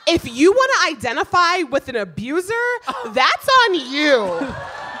 If you want to identify with an abuser, that's on you.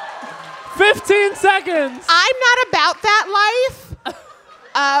 15 seconds. I'm not about that life.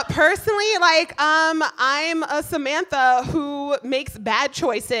 Personally, I'm a Samantha who makes bad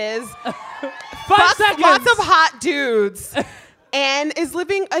choices. 5 seconds. Lots of hot dudes. And is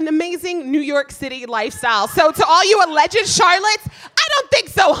living an amazing New York City lifestyle. So to all you alleged Charlottes, I don't think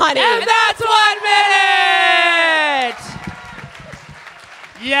so, honey. And that's 1 minute.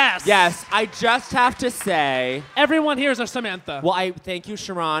 Yes. Yes, I just have to say. Everyone here is a Samantha. Well, I thank you,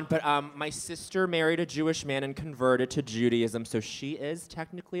 Sharon, but my sister married a Jewish man and converted to Judaism, so she is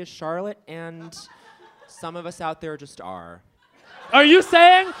technically a Charlotte, and some of us out there just are. Are you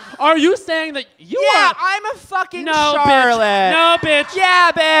saying that you are? Yeah, I'm a fucking no, Charlotte. Bitch. No, bitch.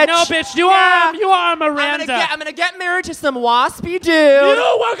 Yeah, bitch. No, bitch. You are a Miranda. I'm gonna get married to some waspy dude.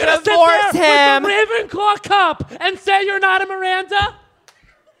 You were gonna sit divorce there him. with the Ravenclaw cup and say you're not a Miranda?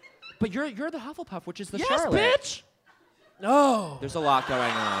 But you're the Hufflepuff, which is the Yes, Charlotte. bitch. No. There's a lot going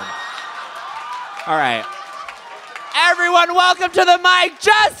on. All right. Everyone, welcome to the mic,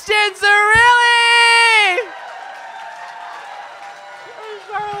 Justin Zerilli!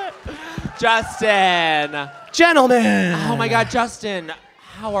 Justin. Gentlemen. Oh my God, Justin.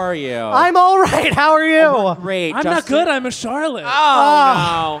 How are you? I'm all right. How are you? Oh, great. I'm Justin. not good. I'm a Charlotte.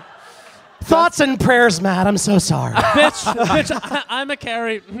 Oh, no. Thoughts and prayers, Matt. I'm so sorry. bitch, I'm a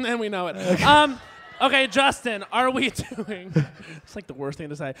Carrie, and we know it. Okay, Justin, are we doing... It's like the worst thing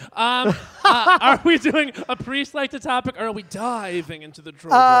to say. Are we doing a pre-selected topic, or are we diving into the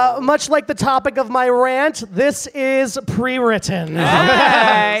troll? Much like the topic of my rant, this is pre-written.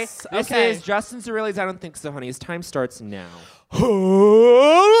 Hey. This Okay. is Justin Zerilli's I Don't Think So, Honey. His time starts now.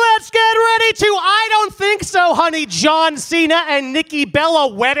 Let's get ready to I Don't Think So, Honey, John Cena and Nikki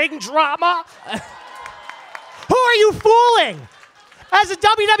Bella wedding drama. Who are you fooling? As a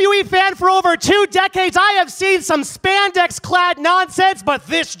WWE fan for over 2 decades, I have seen some spandex-clad nonsense, but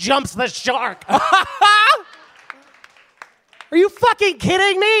this jumps the shark. Are you fucking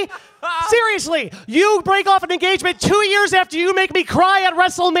kidding me? Seriously, you break off an engagement 2 years after you make me cry at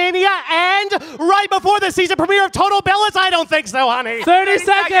WrestleMania and right before the season premiere of Total Bellas? I don't think so, honey. 30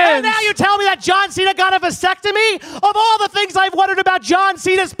 seconds. And now you tell me that John Cena got a vasectomy? Of all the things I've wondered about John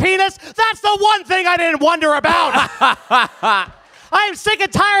Cena's penis, that's the one thing I didn't wonder about. I am sick and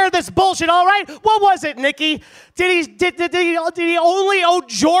tired of this bullshit, all right? What was it, Nikki? Did he only own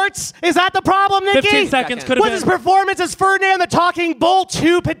jorts? Is that the problem, Nikki? 15 seconds could have Was his performance as Ferdinand the Talking Bull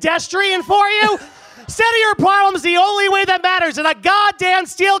too pedestrian for you? Center your problems the only way that matters in a goddamn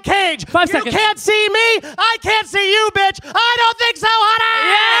steel cage. 5 seconds. You can't see me. I can't see you, bitch. I don't think so,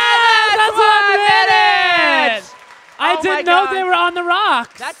 honey. Yes, that's 1 minute. I didn't know they were on the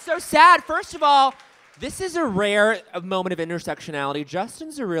rocks. That's so sad. First of all, this is a rare moment of intersectionality. Justin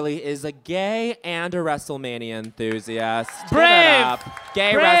Zerilli is a gay and a WrestleMania enthusiast. Brave. Give it up.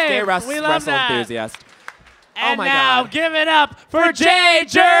 Gay Brave. We love wrestle that. enthusiast. And oh my now, God. give it up for Jay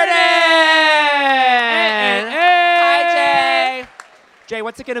Jordan. Hi, Jay. Jay,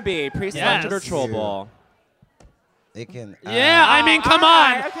 what's it going to be? Pre-selected or troll ball? It can. Yeah, I mean, come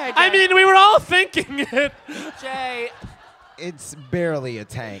on. right, okay, I Jay. mean, we were all thinking it. Jay. It's barely a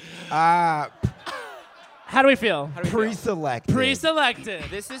tank. How do we feel? Pre-selected. Pre-selected.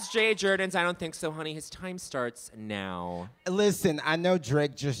 This is Jay Jordan's I Don't Think So, Honey. His time starts now. Listen, I know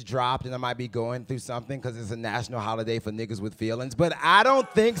Drake just dropped and I might be going through something because it's a national holiday for niggas with feelings, but I don't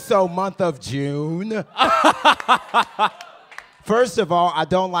think so, month of June. First of all, I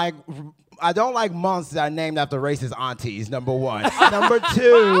don't like months that are named after racist aunties, number one. Number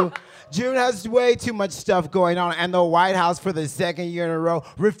two, June has way too much stuff going on, and the White House, for the second year in a row,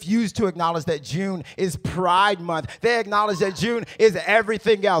 refused to acknowledge that June is Pride Month. They acknowledge that June is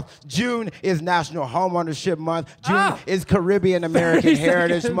everything else. June is National Homeownership Month. June is Caribbean American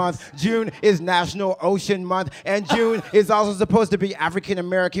Heritage Month. June is National Ocean Month. And June is also supposed to be African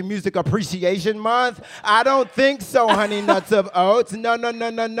American Music Appreciation Month. I don't think so, honey nuts of oats. No.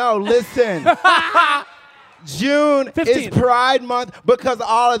 Listen. June 15. is Pride Month because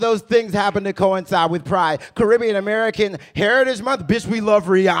all of those things happen to coincide with Pride. Caribbean American Heritage Month, bitch, we love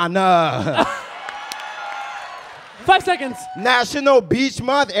Rihanna. 5 seconds. National Beach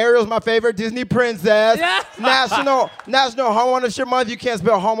Month, Ariel's my favorite Disney princess. Yes. National Homeownership Month, you can't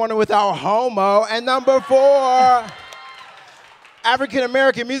spell homeowner without homo. And number 4, African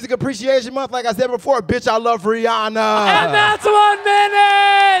American Music Appreciation Month, like I said before, bitch, I love Rihanna. And that's 1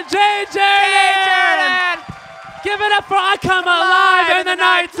 minute. Jay Jordan. Give it up for I Come Alive in the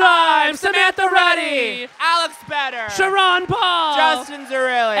Nighttime. Samantha Reddy. Alex Better. Sharon Paul. Justin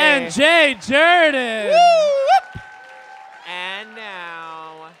Zerilli. And Jay Jordan. And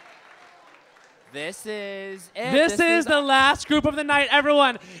now, this is it. This is the last group of the night.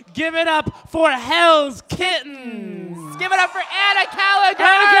 Everyone, give it up for Hell's Kittens. Give it up for Anna Caligari.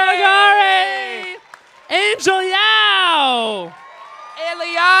 Anna Caligari. Angel Yao.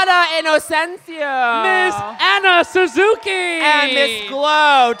 Ileana Inocencio. Miss Anna Suzuki. And Miss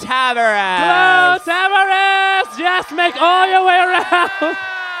Glow Tavares. Glow Tavares. Yes, make all your way around.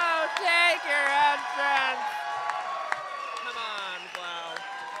 Oh, take your entrance. Come on, Glow.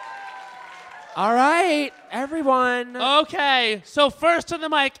 All right, everyone. Okay, so first to the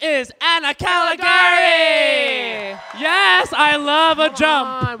mic is Anna Caligari. Yes, I love a jump.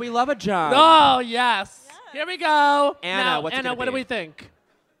 On, we love a jump. Oh, yes. Here we go. Anna, now, what's it Anna, gonna what do be? we think?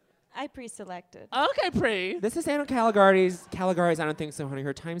 I pre-selected. Okay, Pre. This is Anna Caligari's I Don't Think So, Honey.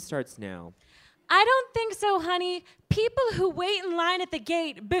 Her time starts now. I don't think so, honey. People who wait in line at the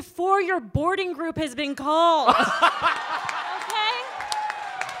gate before your boarding group has been called. Okay?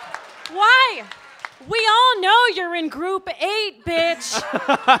 Why? We all know you're in group 8, bitch.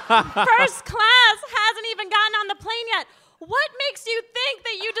 First class hasn't even gotten on the plane yet. What makes you think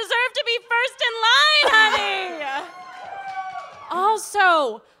that you deserve to be first in line, honey?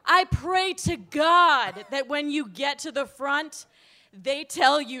 Also, I pray to God that when you get to the front, they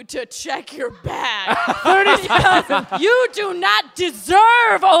tell you to check your bag. Because you do not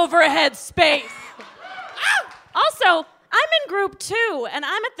deserve overhead space. Also, I'm in group 2, and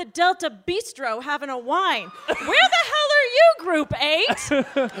I'm at the Delta Bistro having a wine. Where the hell are you, group 8?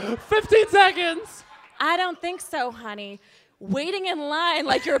 15 seconds. I don't think so, honey. Waiting in line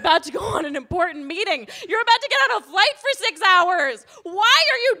like you're about to go on an important meeting. You're about to get on a flight for 6 hours. Why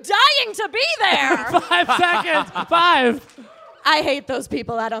are you dying to be there? 5 seconds. 5. I hate those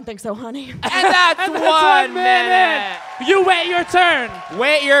people. I don't think so, honey. And that's 1 minute. You wait your turn.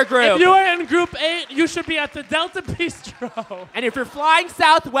 Wait your group. If you are in group 8, you should be at the Delta Bistro. And if you're flying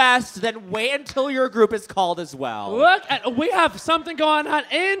Southwest, then wait until your group is called as well. Look, we have something going on.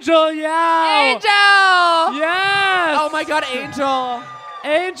 Angel Yao. Angel! Yes. Oh my God, Angel.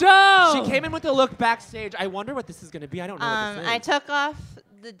 Angel. She came in with a look backstage. I wonder what this is going to be. I don't know what this is. I took off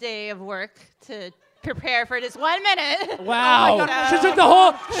the day of work to prepare for this 1 minute. Wow. Oh my God. She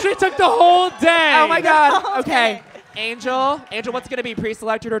took the whole day. Oh my God. Okay. Angel, what's going to be,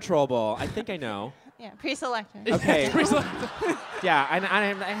 pre-selected or troll bowl? I think I know. Yeah, pre-selected. Okay. Yeah, I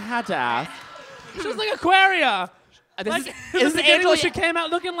had to ask. She was like Aquaria. This This is Angel. She came out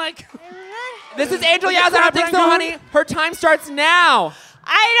looking like. This is Angel Yaz. I don't think so, honey. Her time starts now.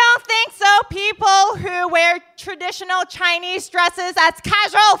 I don't think so. People who wear traditional Chinese dresses as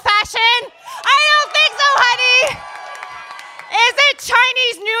casual fashion. I don't think so, honey. Is it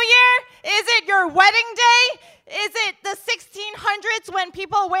Chinese New Year? Is it your wedding day? Is it the 1600s when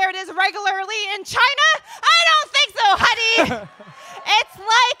people wear this regularly in China? I don't think so, honey. It's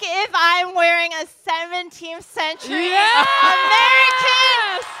like if I'm wearing a 17th century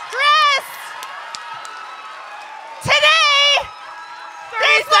American dress. Today,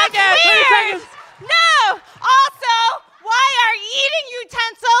 30 seconds. weird. No. Also, why are eating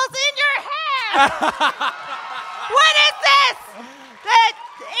utensils in your hair? What is this? The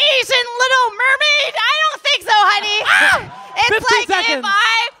Asian Little Mermaid? I don't think so, honey. It's like if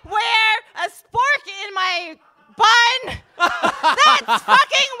I wear a spork in my bun. That's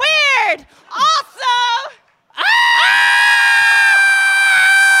fucking weird. Also,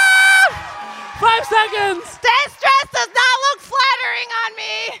 5 seconds. This dress does not look flattering on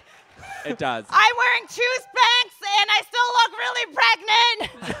me. It does. I'm wearing two Spanx and I still look really pregnant.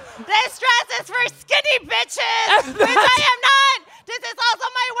 This dress is for skinny bitches, which I am not. This is also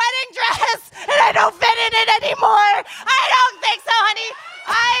my wedding dress, and I don't fit in it anymore. I don't think so, honey.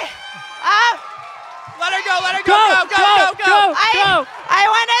 Let her go, let her go. I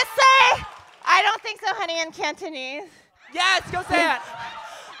want to say, I don't think so, honey, in Cantonese. Yes, go say it.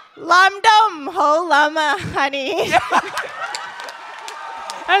 Lam dom ho lama, honey.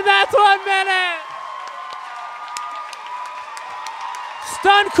 And that's 1 minute.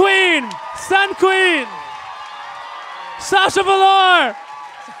 Stun Queen. Sasha Velour.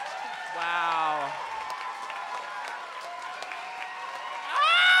 Wow.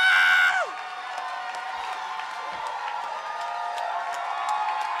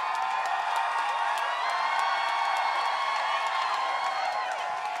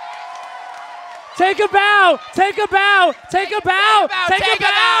 Take a bow. Take a bow. Take a bow. Take a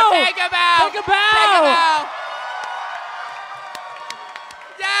bow. Take a bow. Take a bow.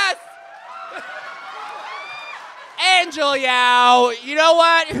 Yes. Angel Yao. You know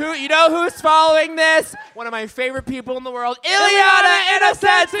what? You know who's following this? One of my favorite people in the world, Ileana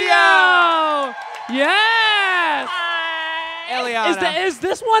Inocencio. Yes. Ileana. Is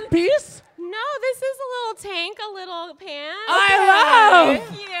this One Piece? No, this is a little tank, a little pan. I love.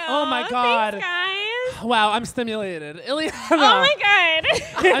 Thank you. Oh my God. Thanks, guys. Wow, I'm stimulated. Ileana. Oh my God.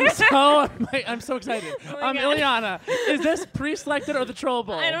 I'm so excited. Oh my God. Ileana, is this pre-selected or the troll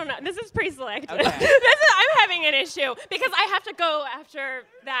bowl? I don't know. This is pre-selected. Okay. I'm having an issue because I have to go after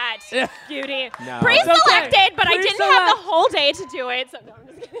that beauty. No. Pre-selected, Okay. but I didn't have the whole day to do it. So no, I'm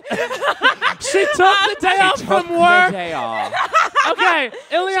just kidding. She took the day off from work. The day off. Okay,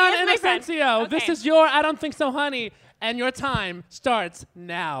 Ileana She is my friend. Inocencio, this Okay. is your I Don't Think So, Honey, and your time starts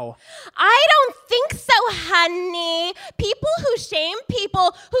now. I don't think so, honey. People who shame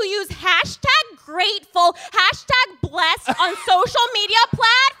people who use #grateful, #blessed on social media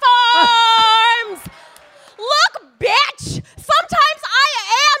platforms. Look, bitch, sometimes I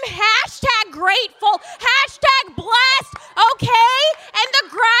am #grateful, #blessed, okay? And the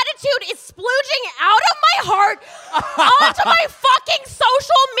gratitude is splooging out of my heart onto my fucking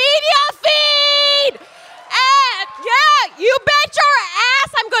social media feed. And yeah, you bet your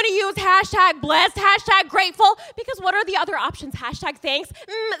ass I'm going to use #blessed, #grateful, because what are the other options? #thanks?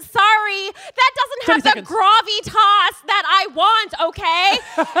 Sorry, that doesn't have the gravitas that I want, okay?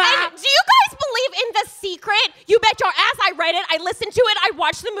 And do you guys believe in The Secret? You bet your ass I read it, I listened to it, I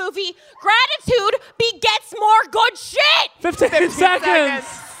watched the movie. Gratitude begets more good shit. 15 seconds.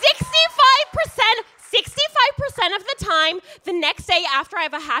 65% of the time, the next day after I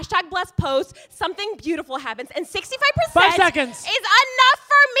have a #blessed post, something beautiful happens. And 65% 5 seconds. is enough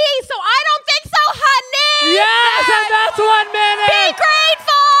for me, so I don't think so, honey. Yes, and that's 1 minute. Be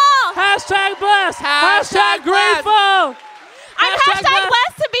grateful. #blessed, #grateful. I'm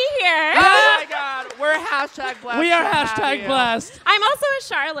 #blessed to be here. Oh my God, we're hashtag blessed. We are to have hashtag you. blessed. I'm also a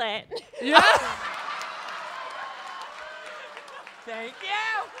Charlotte. Yeah. Thank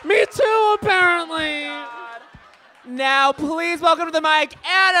you. Me too, apparently. Now, please welcome to the mic,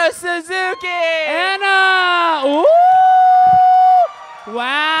 Anna Suzuki. Anna. Ooh.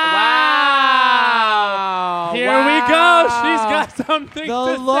 Wow. Here we go. She's got something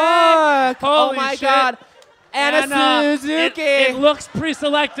The to look. say. Oh Holy my shit. God. Anna Suzuki. It looks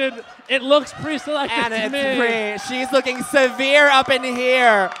pre-selected. It looks pre-selected Anna, to it's me. free. She's looking severe up in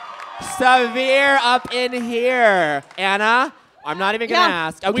here. Severe up in here. Anna, I'm not even going to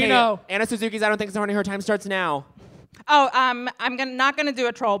ask. Okay, we know. Anna Suzuki's I Don't Think So Honey. Her time starts now. Oh, I'm not gonna do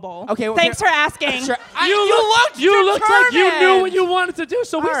a troll bowl. Okay, well, Thanks here- for asking. Sure. You looked like you knew determined. what you wanted to do,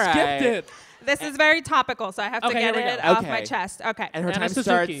 so we All skipped right. it. This is very topical, so I have to Okay, get here we it go. off Okay. my chest. Okay. And her Anna time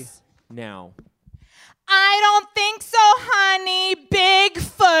Suzuki. starts now. I don't think so, honey.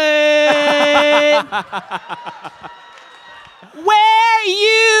 Bigfoot. Where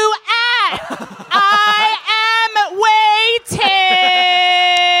you at? I am waiting.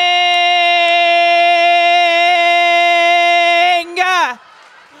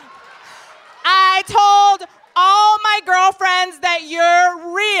 I told all my girlfriends that you're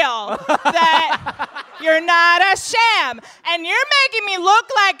real, that you're not a sham, and you're making me look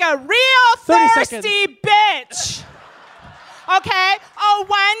like a real 30 thirsty bitch. Okay? Oh,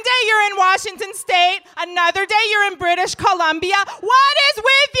 one day you're in Washington State, another day you're in British Columbia. What is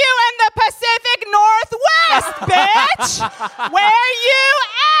with you in the Pacific Northwest, bitch? Where you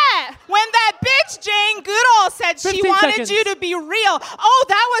at? When that bitch Jane Goodall said she 15 wanted seconds. you to be real, oh,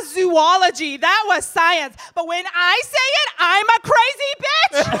 that was zoology, that was science. But when I say it, I'm a crazy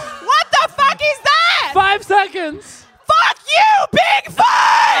bitch. What the fuck is that? 5 seconds. Fuck you,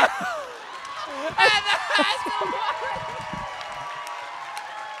 Bigfoot!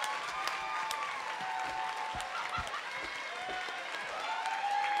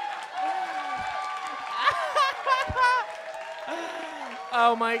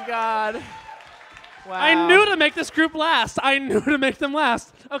 Oh my God. Wow. I knew to make this group last. I knew to make them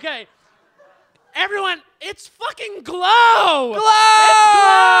last. Okay. Everyone, it's fucking Glow! Glow!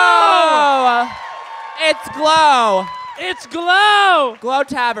 It's Glow. It's Glow! Glow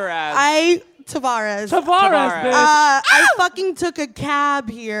Tavares. Tavares. Tavares, bitch. I fucking took a cab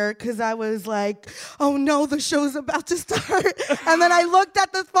here because I was like, oh no, the show's about to start. And then I looked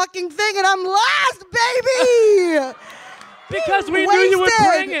at the fucking thing and I'm last, baby! Because we knew you would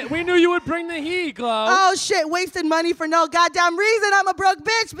bring it. We knew you would bring the heat, Glow. Oh shit, wasted money for no goddamn reason. I'm a broke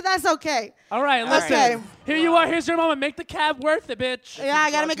bitch, but that's okay. All right, listen. Okay. Here you are. Here's your moment. Make the cab worth it, bitch. Yeah,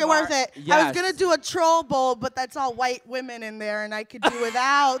 I gotta make it worth it. I Yes. was gonna do a troll bowl, but that's all white women in there, and I could do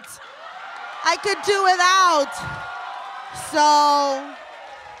without. I could do without. So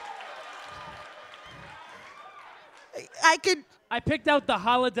I could. I picked out the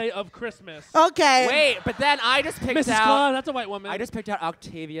holiday of Christmas. Okay. Wait, but then I just picked Mrs. out. Claus, that's a white woman. I just picked out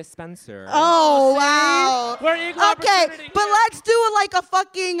Octavia Spencer. Oh wow. We're equal Okay, opportunity but here. let's do like a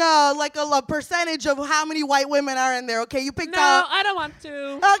fucking like a percentage of how many white women are in there. Okay, you picked No, out. I don't want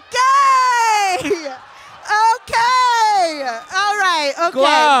to. Okay. Okay. All right. Okay.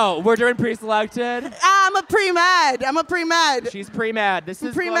 Glow. We're doing pre-selected. I'm a pre-med. She's pre-med. This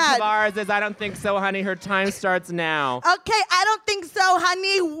is Glow pre-med. Tavares' I Don't Think So, Honey. Her time starts now. Okay, I don't think so,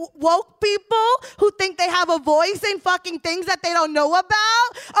 honey. Woke people who think they have a voice in fucking things that they don't know about.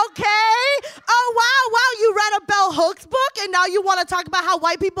 Okay? Oh, wow, you read a Bell Hooks book and now you want to talk about how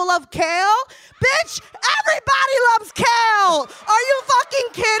white people love kale? Bitch, everybody loves kale. Are you fucking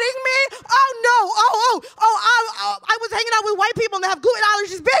kidding me? Oh, no. I was hanging out with white people and they have gluten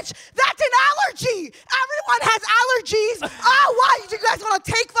allergies. Bitch, that's an allergy. Everyone has allergies. Oh, why? You guys want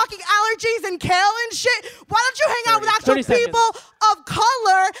to take fucking allergies and kale and shit? Why don't you hang out with actual 30 seconds. people of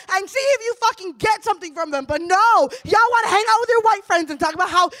color and see if you fucking get something from them? But no, y'all want to hang out with your white friends and talk about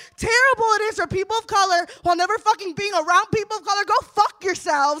how terrible it is for people of color while never fucking being around people of color. Go fuck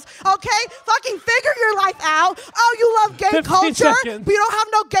yourselves, okay? Fucking figure your life out. Oh, you love gay 15 culture, seconds. but you don't have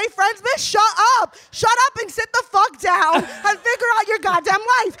no gay friends, bitch? Shut up. Shut up and sit the fuck down and figure out your goddamn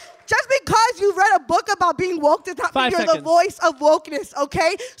life. Just because you've read a book about being woke does not mean 5 you're the seconds. voice of wokeness,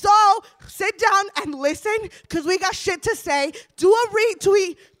 okay? So sit down and listen, because we got shit to say. Do a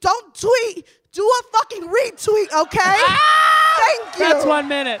retweet. Don't tweet. Do a fucking retweet, okay? Thank you. That's 1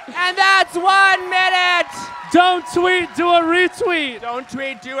 minute. And that's 1 minute. Don't tweet, do a retweet. Don't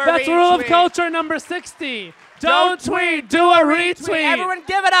tweet, do a That's retweet. rule of culture number 60. Don't tweet, do a retweet. Everyone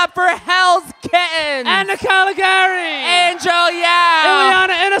give it up for Hell's Kittens. Anna Caligari. Angel Yao.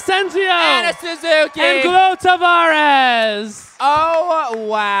 Ileana Innocencio. Anna Suzuki. And Glow Tavares. Oh,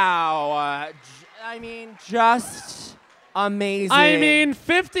 wow. I mean, just amazing. I mean,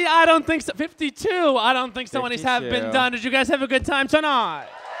 50, I don't think so. 52, I don't think so many's have been 52. done. Did you guys have a good time tonight?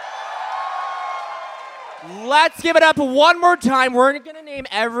 Let's give it up one more time. We're going to name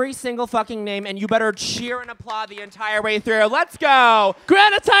every single fucking name, and you better cheer and applaud the entire way through. Let's go.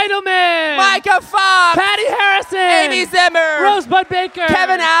 Greta Titelman. Micah Fox. Patty Harrison. Amy Zimmer. Rosebud Baker.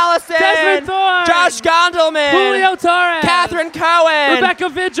 Kevin Allison. Desmond Thorne. Josh Gondelman. Julio Torres. Catherine Cohen. Rebecca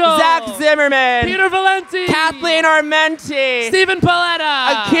Vigil. Zach Zimmerman. Peter Valenti. Kathleen Armenti. Stephen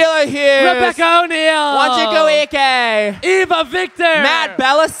Paletta. Akila Hughes. Rebecca O'Neill. Wanjico Ike. Eva Victor. Matt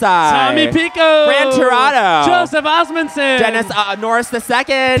Belisai. Tommy Pico. Fran Tirado. Joseph Osmondson. Dennis Norris II.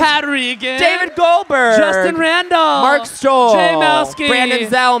 Pat Regan. David Goldberg. Justin Randall. Mark Stoll. Jay Melsky. Brandon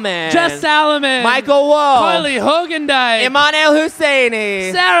Zellman. Jess Salomon. Michael Wolf. Carly Hogendijk. Emmanuel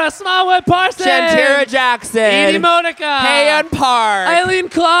Husseini. Sarah Smallwood Parsons. Shantira Jackson. Edie Monica. Hayan Park. Eileen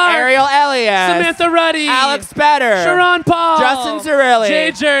Clark. Ariel Elliott. Samantha Ruddy. Alex Better. Sharon Paul. Justin Zerilli.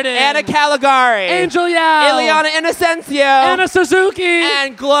 Jay Jordan. Anna Caligari. Angel Yao. Ileana Inocencio. Anna Suzuki.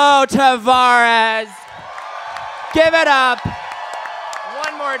 And Glo Tavares. Give it up.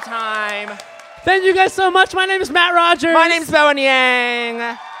 One more time. Thank you guys so much. My name is Matt Rogers. My name's Bowen Yang.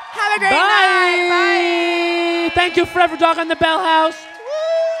 Have a great night. Bye. Thank you, Forever Dog on the Bell House.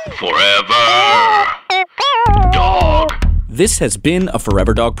 Forever Dog. This has been a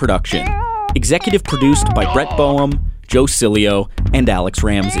Forever Dog production. Executive produced by Brett Boehm, Joe Cilio, and Alex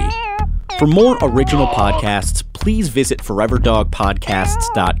Ramsey. For more original podcasts, please visit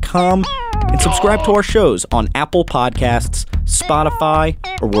foreverdogpodcasts.com and subscribe to our shows on Apple Podcasts, Spotify,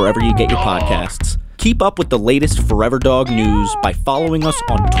 or wherever you get your podcasts. Keep up with the latest Forever Dog news by following us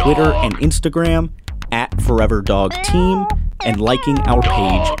on Twitter and Instagram @ForeverDogTeam and liking our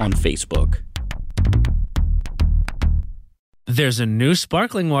page on Facebook. There's a new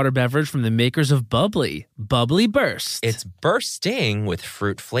sparkling water beverage from the makers of Bubbly, Bubbly Burst. It's bursting with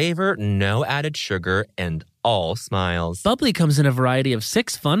fruit flavor, no added sugar, and all smiles. Bubbly comes in a variety of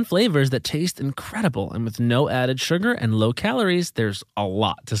 6 fun flavors that taste incredible, and with no added sugar and low calories, there's a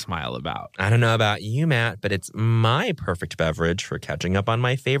lot to smile about. I don't know about you, Matt, but it's my perfect beverage for catching up on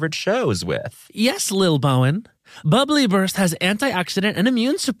my favorite shows with. Yes, Lil Bowen. Bubbly Burst has antioxidant and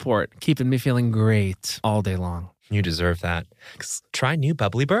immune support, keeping me feeling great all day long. You deserve that. Try new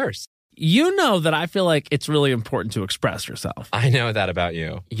Bubbly Burst. You know that I feel like it's really important to express yourself. I know that about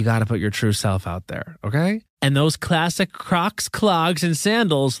you. You got to put your true self out there, okay? And those classic Crocs, clogs, and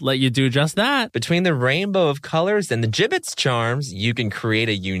sandals let you do just that. Between the rainbow of colors and the Jibbitz charms, you can create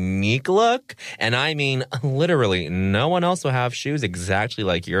a unique look. And I mean, literally, no one else will have shoes exactly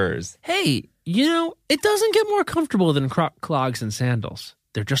like yours. Hey, you know, it doesn't get more comfortable than Croc clogs and sandals.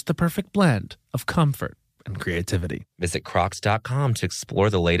 They're just the perfect blend of comfort and creativity. Visit Crocs.com to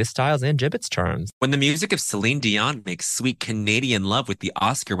explore the latest styles and Jibbitz charms. When the music of Celine Dion makes sweet Canadian love with the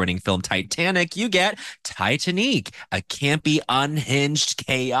Oscar-winning film Titanic, you get Titanic, a campy, unhinged,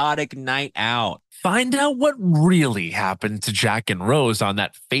 chaotic night out. Find out what really happened to Jack and Rose on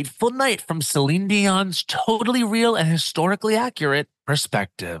that fateful night from Celine Dion's totally real and historically accurate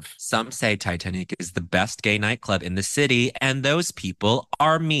perspective. Some say Titanic is the best gay nightclub in the city, and those people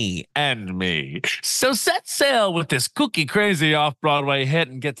are me. And me. So set sail with this kooky crazy off-Broadway hit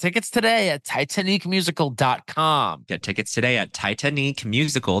and get tickets today at TitanicMusical.com. Get tickets today at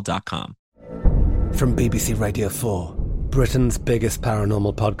TitanicMusical.com. From BBC Radio 4, Britain's biggest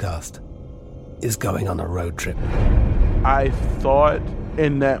paranormal podcast is going on a road trip. I thought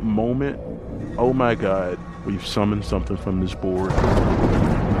in that moment, oh my God, we've summoned something from this board.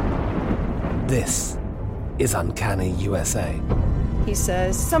 This is Uncanny USA. He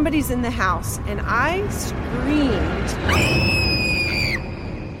says, somebody's in the house, and I screamed.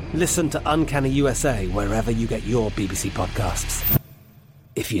 Listen to Uncanny USA wherever you get your BBC podcasts,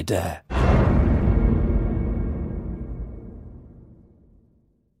 if you dare.